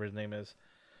 whatever his name is,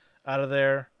 out of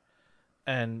there,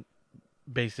 and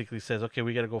basically says, "Okay,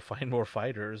 we got to go find more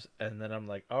fighters." And then I'm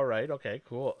like, "All right, okay,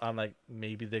 cool." I'm like,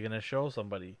 maybe they're gonna show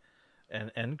somebody,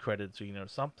 and end credits,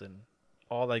 something.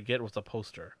 All I get was a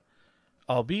poster,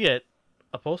 albeit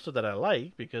a poster that I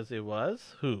like because it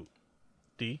was who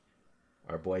D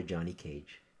Our boy Johnny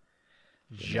Cage,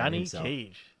 the man Johnny himself.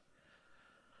 Cage.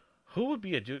 Who would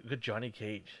be a good Johnny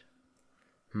Cage?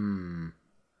 Hmm,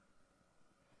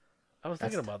 I was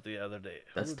thinking that's about the other day.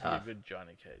 Who that's would be a tough. good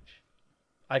Johnny Cage?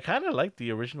 I kind of like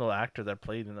the original actor that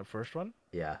played in the first one.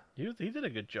 Yeah, He did a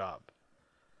good job.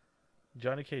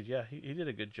 Johnny Cage, yeah, he did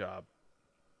a good job.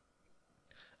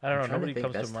 I don't I'm know. trying to Nobody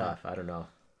think. comes to That's mind. tough. I don't know.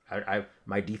 I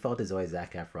my default is always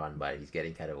Zac Efron, but he's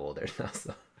getting kind of older now.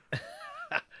 So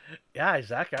Yeah,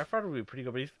 Zac Efron would be pretty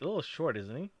good, but he's a little short,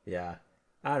 isn't he? yeah,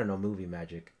 I don't know. Movie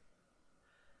magic.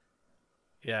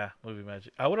 Yeah, movie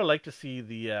magic. I would have liked to see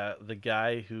the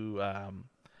guy who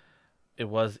it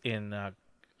was in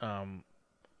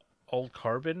Old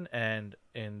Carbon and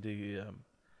in the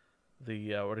what do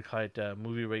you call it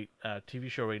movie right TV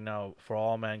show right now For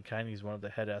All Mankind. He's one of the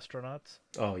head astronauts.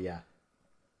 Oh yeah,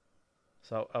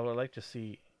 So I would like to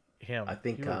see I him.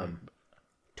 He think would have been.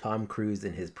 Tom Cruise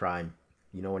in his prime.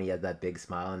 You know when he had that big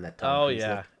smile and that Tom Oh Cruise yeah,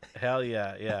 look. hell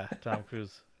yeah, yeah. Tom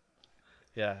Cruise.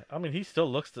 Yeah, I mean he still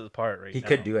looks the part right He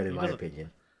could now. do it in He my doesn't.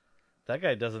 opinion. That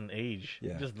guy doesn't age. He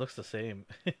Yeah. just looks the same.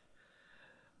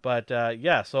 But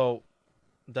yeah, so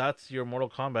that's your Mortal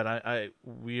Kombat.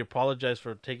 We apologize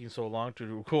for taking so long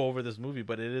to go over this movie,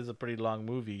 but it is a pretty long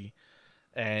movie.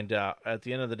 And at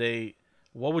the end of the day,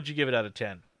 what would you give it out of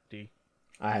 10, D?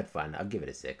 I had fun. I'll give it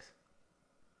a 6.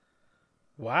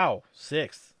 Wow,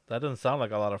 6. That doesn't sound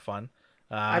like a lot of fun.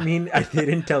 I Uh, mean, I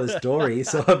didn't tell the story,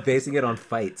 so I'm basing it on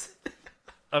fights.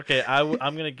 okay, I'm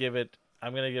gonna give it.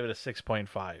 I'm gonna give it a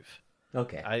 6.5.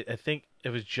 Okay. I think it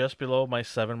was just below my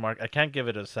 7 mark. I can't give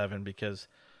it a 7 because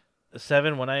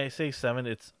 7. When I say 7,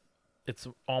 it's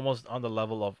almost on the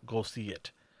level of go see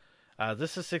it.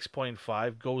 This is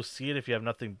 6.5. Go see it if you have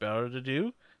nothing better to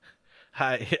do.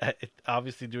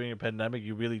 Obviously, during a pandemic,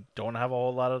 you really don't have a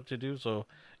whole lot to do, so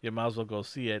you might as well go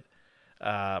see it.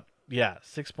 Yeah,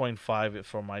 6.5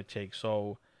 for my take.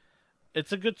 So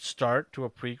it's a good start to a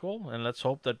prequel, and let's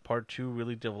hope that part two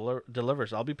really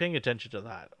delivers. I'll be paying attention to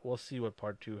that. We'll see what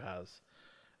part two has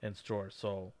in store.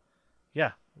 So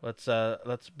yeah,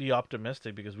 let's be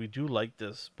optimistic because we do like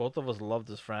this. Both of us love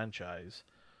this franchise,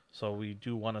 so we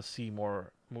do want to see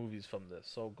more movies from this.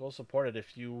 So go support it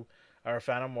if you are a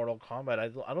fan of Mortal Kombat.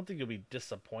 I don't think you'll be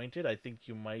disappointed. I think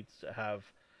you might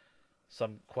have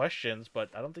some questions, but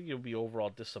I don't think you'll be overall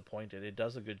disappointed. It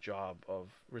does a good job of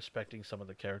respecting some of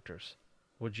the characters.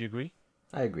 Would you agree?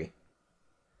 I agree.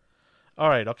 All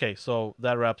right, okay, so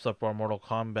that wraps up our Mortal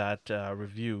Kombat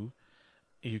review.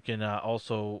 You can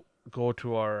also go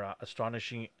to our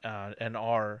astonishing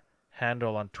NR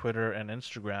handle on Twitter and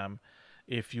Instagram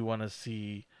if you want to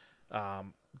see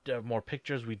more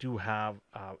pictures. We do have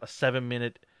a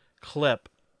 7-minute clip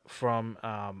from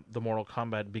the Mortal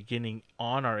Kombat beginning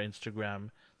on our Instagram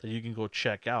that you can go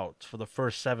check out. For the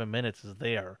first 7 minutes is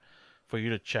there for you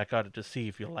to check out to see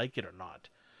if you like it or not.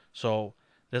 So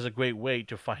there's a great way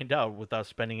to find out without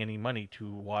spending any money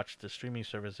to watch the streaming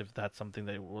service if that's something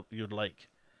that you'd like.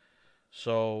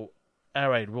 So, all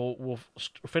right, we'll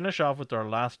finish off with our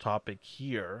last topic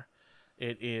here.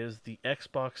 It is the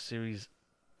Xbox Series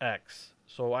X.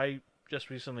 So I just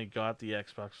recently got the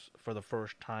Xbox for the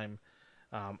first time.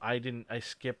 I didn't. I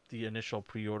skipped the initial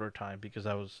pre-order time because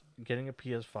I was getting a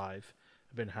PS5. I've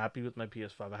been happy with my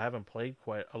PS5. I haven't played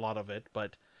quite a lot of it,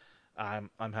 but I'm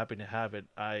happy to have it.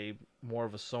 I'm more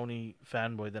of a Sony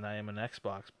fanboy than I am an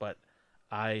Xbox, but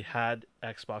I had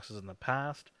Xboxes in the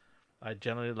past. I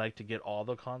generally like to get all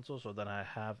the consoles so that I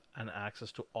have an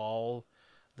access to all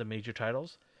the major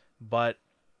titles. But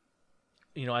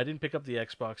I didn't pick up the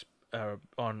Xbox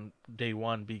on day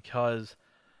one because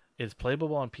it's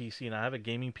playable on PC and I have a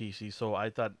gaming PC. So I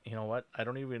thought, you know what? I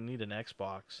don't even need an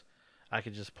Xbox. I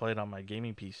could just play it on my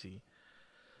gaming PC.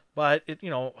 But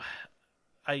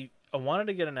I wanted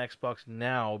to get an Xbox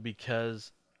now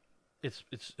because it's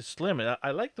slim. I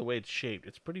like the way it's shaped.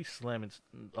 It's pretty slim. It's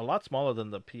a lot smaller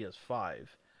than the PS5.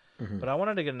 Hmm. But I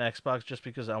wanted to get an Xbox just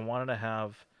because I don't want to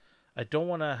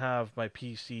have my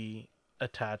PC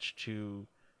attached to,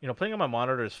 playing on my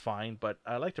monitor is fine, but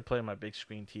I like to play on my big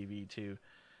screen TV too.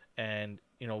 And,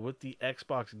 with the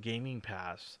Xbox Gaming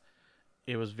Pass,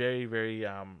 it was very, very,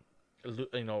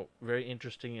 very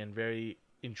interesting and very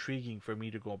intriguing for me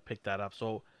to go pick that up.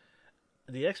 So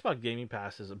the Xbox Gaming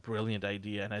Pass is a brilliant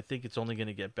idea, and I think it's only going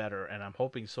to get better. And I'm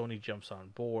hoping Sony jumps on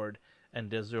board and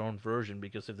does their own version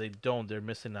because if they don't, they're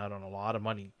missing out on a lot of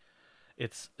money.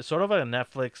 It's sort of like a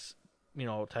Netflix,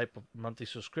 type of monthly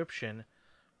subscription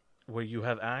where you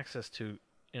have access to,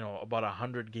 about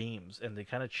 100 games, and they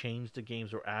kind of change the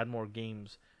games or add more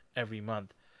games every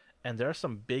month. And there are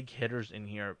some big hitters in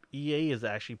here. EA is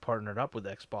actually partnered up with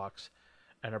Xbox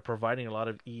and are providing a lot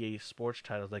of EA sports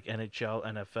titles like NHL,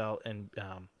 NFL, and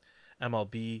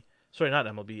MLB. Sorry, not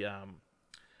MLB.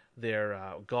 Their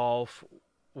golf,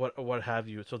 what have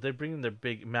you. So they're bringing their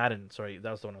big Madden. Sorry, that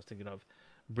was the one I was thinking of,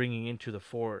 bringing into the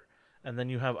fort. And then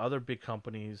you have other big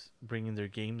companies bringing their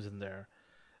games in there.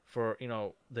 For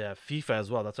they have FIFA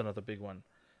as well. That's another big one.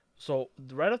 So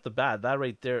right off the bat, that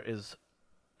right there is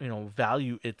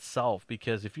value itself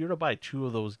because if you were to buy two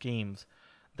of those games,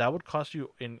 that would cost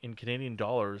you in Canadian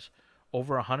dollars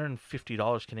over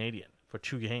 $150 Canadian for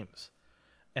two games.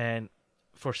 And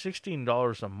for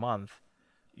 $16 a month,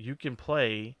 you can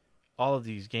play all of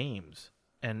these games.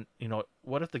 And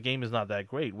what if the game is not that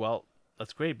great? Well,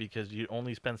 that's great because you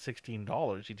only spent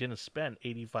 $16. You didn't spend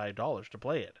 $85 to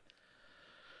play it.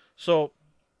 So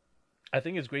I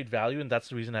think it's great value, and that's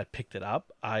the reason I picked it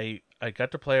up. I got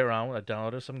to play around. I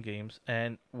downloaded some games,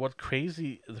 and the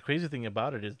crazy thing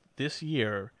about it is this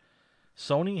year,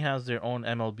 Sony has their own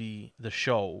MLB The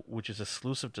Show, which is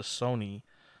exclusive to Sony,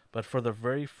 but for the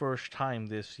very first time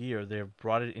this year, they've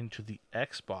brought it into the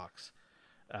Xbox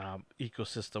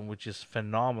ecosystem, which is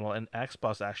phenomenal. And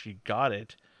Xbox actually got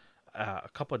it a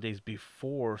couple of days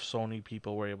before Sony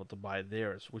people were able to buy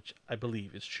theirs, which I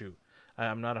believe is true.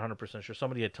 I'm not 100% sure.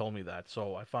 Somebody had told me that,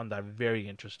 so I found that very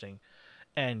interesting.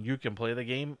 And you can play the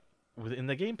game within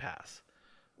the Game Pass,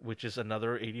 which is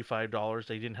another $85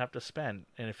 they didn't have to spend.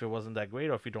 And if it wasn't that great,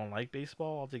 or if you don't like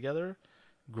baseball altogether,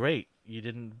 great, you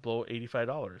didn't blow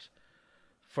 $85.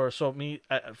 For me,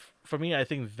 I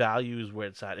think value is where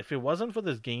it's at. If it wasn't for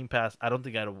this Game Pass, I don't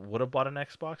think I would have bought an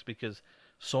Xbox because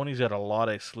Sony's got a lot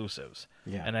of exclusives,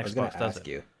 Yeah, and I was gonna Xbox ask doesn't.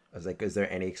 you. I was like, is there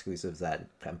any exclusives that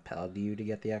compelled you to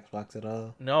get the Xbox at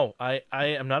all? No, I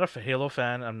am not a Halo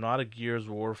fan. I'm not a Gears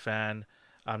of War fan.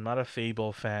 I'm not a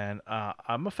Fable fan.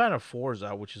 I'm a fan of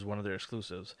Forza, which is one of their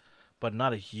exclusives, but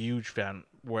not a huge fan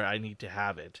where I need to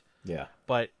have it. Yeah.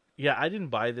 But yeah, I didn't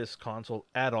buy this console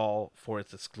at all for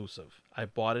its exclusive. I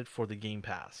bought it for the Game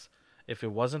Pass. If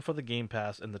it wasn't for the Game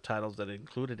Pass and the titles that it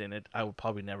included in it, I would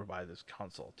probably never buy this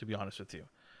console, to be honest with you.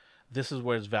 This is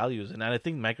where its value is. And I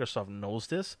think Microsoft knows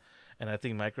this, and I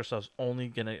think Microsoft's only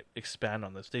going to expand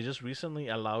on this. They just recently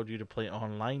allowed you to play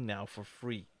online now for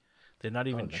free. They're not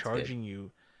Oh, even that's good. charging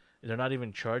you. They're not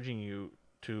even charging you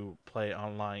to play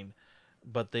online,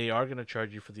 but they are going to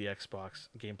charge you for the Xbox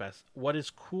Game Pass. What is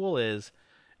cool is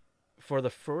for the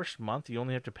first month you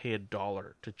only have to pay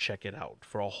 $1 to check it out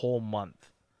for a whole month.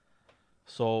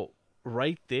 So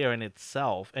right there in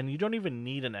itself, and you don't even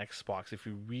need an Xbox if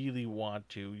you really want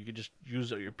to. You can just use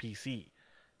your PC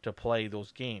to play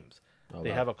those games. Oh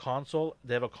They wow. have a console.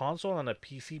 They have a console and a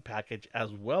PC package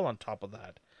as well on top of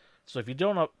that. So if you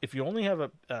don't have, if you only have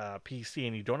a PC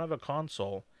and you don't have a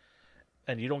console,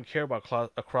 and you don't care about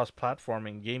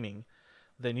cross-platforming gaming,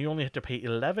 then you only have to pay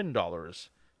 $11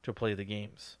 to play the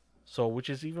games. So which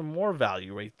is even more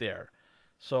value right there.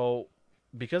 So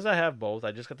because I have both,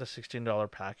 I just got the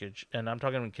 $16 package, and I'm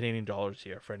talking in Canadian dollars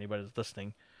here for anybody that's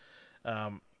listening.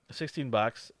 16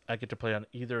 bucks, I get to play on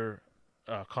either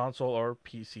console or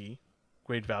PC.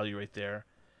 Great value right there.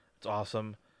 It's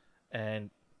awesome, and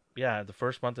yeah, the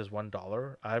first month is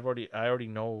 $1. I already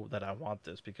know that I want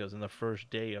this because in the first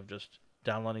day of just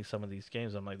downloading some of these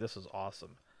games, I'm like, this is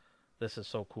awesome. This is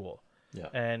so cool, Yeah.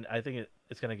 and I think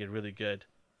it's gonna get really good.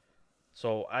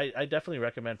 So I definitely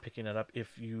recommend picking it up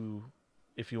if you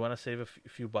want to save a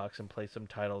few bucks and play some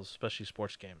titles, especially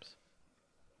sports games.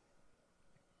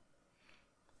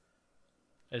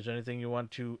 Is there anything you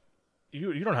want to?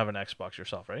 You don't have an Xbox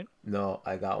yourself, right? No,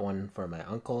 I got one for my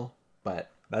uncle, but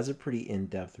that's a pretty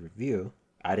in-depth review.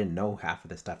 I didn't know half of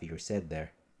the stuff you said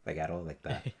there, like at all, like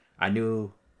that. I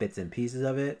knew bits and pieces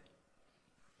of it,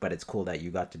 but it's cool that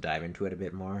you got to dive into it a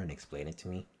bit more and explain it to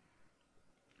me.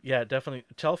 Yeah, definitely.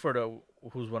 Telford,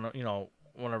 who's one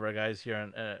of our guys here,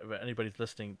 and if anybody's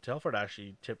listening, Telford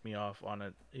actually tipped me off on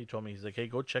it. He told me, he's like, "Hey,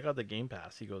 go check out the Game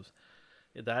Pass." He goes,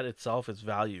 "That itself is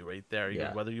value right there. He goes,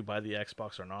 Yeah. whether you buy the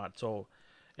Xbox or not." So,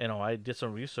 I did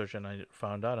some research and I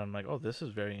found out. I'm like, "Oh, this is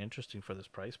very interesting for this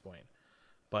price point."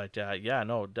 But yeah,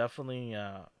 no, definitely.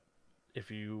 If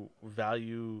you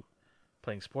value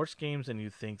playing sports games and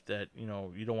you think that you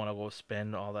don't want to go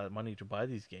spend all that money to buy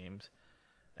these games,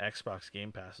 Xbox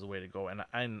Game Pass is the way to go.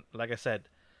 And like I said,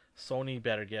 Sony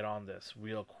better get on this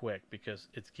real quick because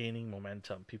it's gaining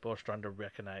momentum. People are starting to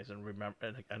recognize and remember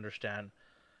and understand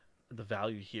the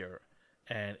value here,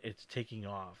 and it's taking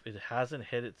off. It hasn't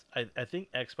hit its. I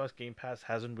think Xbox Game Pass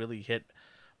hasn't really hit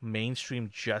mainstream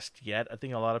just yet. I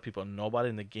think a lot of people know about it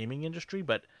in the gaming industry,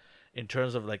 but in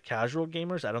terms of like casual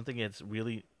gamers, I don't think it's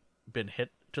really been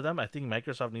hit to them. I think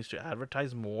Microsoft needs to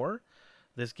advertise more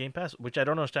this Game Pass, which I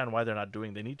don't understand why they're not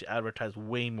doing. They need to advertise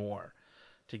way more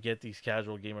to get these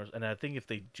casual gamers. And I think if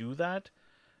they do that,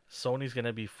 Sony's going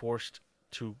to be forced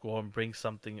to go and bring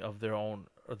something of their own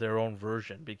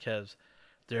version because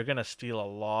they're going to steal a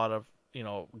lot of,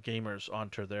 gamers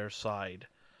onto their side.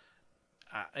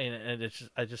 And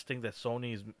I just think that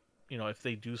Sony's, if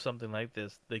they do something like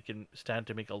this, they can stand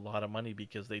to make a lot of money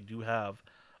because they do have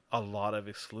a lot of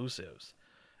exclusives,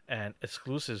 and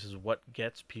exclusives is what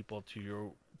gets people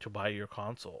to buy your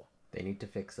console. They need to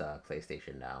fix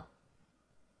PlayStation Now.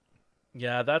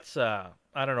 Yeah, that's I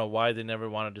don't know why they never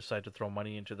want to decide to throw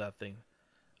money into that thing.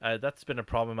 That's been a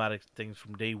problematic thing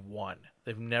from day one.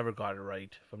 They've never got it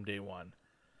right from day one.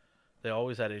 They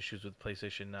always had issues with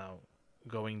PlayStation Now,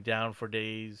 going down for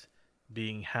days,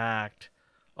 being hacked,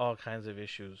 all kinds of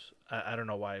issues. I don't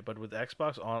know why, but with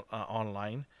Xbox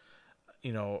online,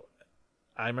 you know,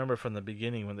 I remember from the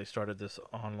beginning when they started this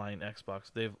online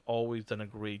Xbox, they've always done a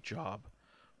great job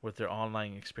with their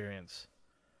online experience.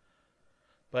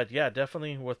 But yeah,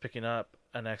 definitely worth picking up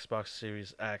an Xbox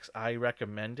Series X. I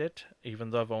recommend it,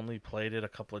 even though I've only played it a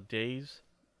couple of days.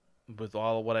 With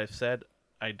all of what I've said,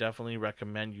 I definitely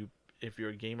recommend you, if you're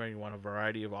a gamer and you want a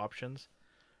variety of options,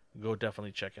 go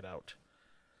definitely check it out.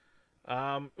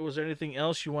 Was there anything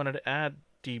else you wanted to add,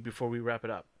 D, before we wrap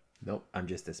it up? Nope, I'm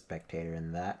just a spectator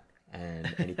in that.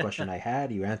 And any question I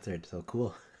had, you answered. So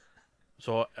cool.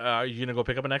 So, are you gonna go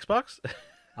pick up an Xbox?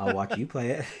 I'll watch you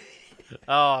play it.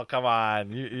 Oh, come on!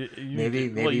 Maybe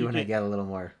You when I can. get a little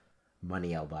more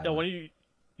money, I'll buy No, one. when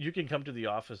you can come to the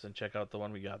office and check out the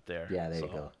one we got there. Yeah, there you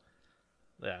So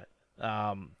go.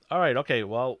 yeah. All right. Okay.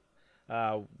 Well,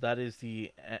 that is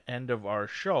the end of our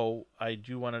show. I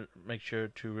do want to make sure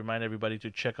to remind everybody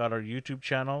to check out our YouTube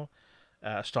channel,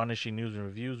 Astonishing News and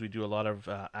Reviews. We do a lot of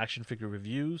action figure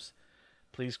reviews.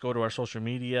 Please go to our social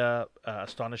media,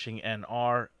 Astonishing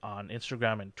NR on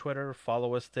Instagram and Twitter.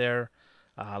 Follow us there.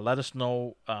 Let us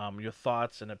know your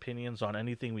thoughts and opinions on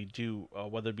anything we do,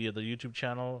 whether it be the YouTube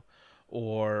channel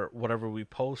or whatever we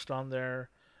post on there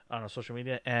on our social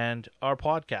media and our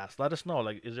podcast. Let us know,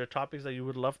 like, is there topics that you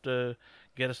would love to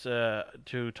get us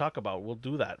to talk about? We'll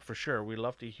do that for sure. We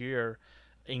love to hear.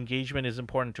 Engagement is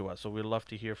important to us, so we'd love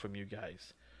to hear from you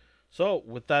guys. So,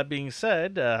 with that being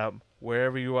said,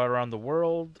 wherever you are around the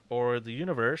world or the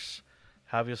universe,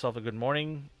 have yourself a good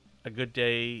morning, a good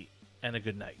day, and a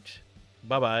good night.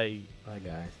 Bye bye. Bye,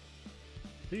 guys.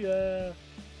 See ya.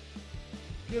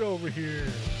 Get over here.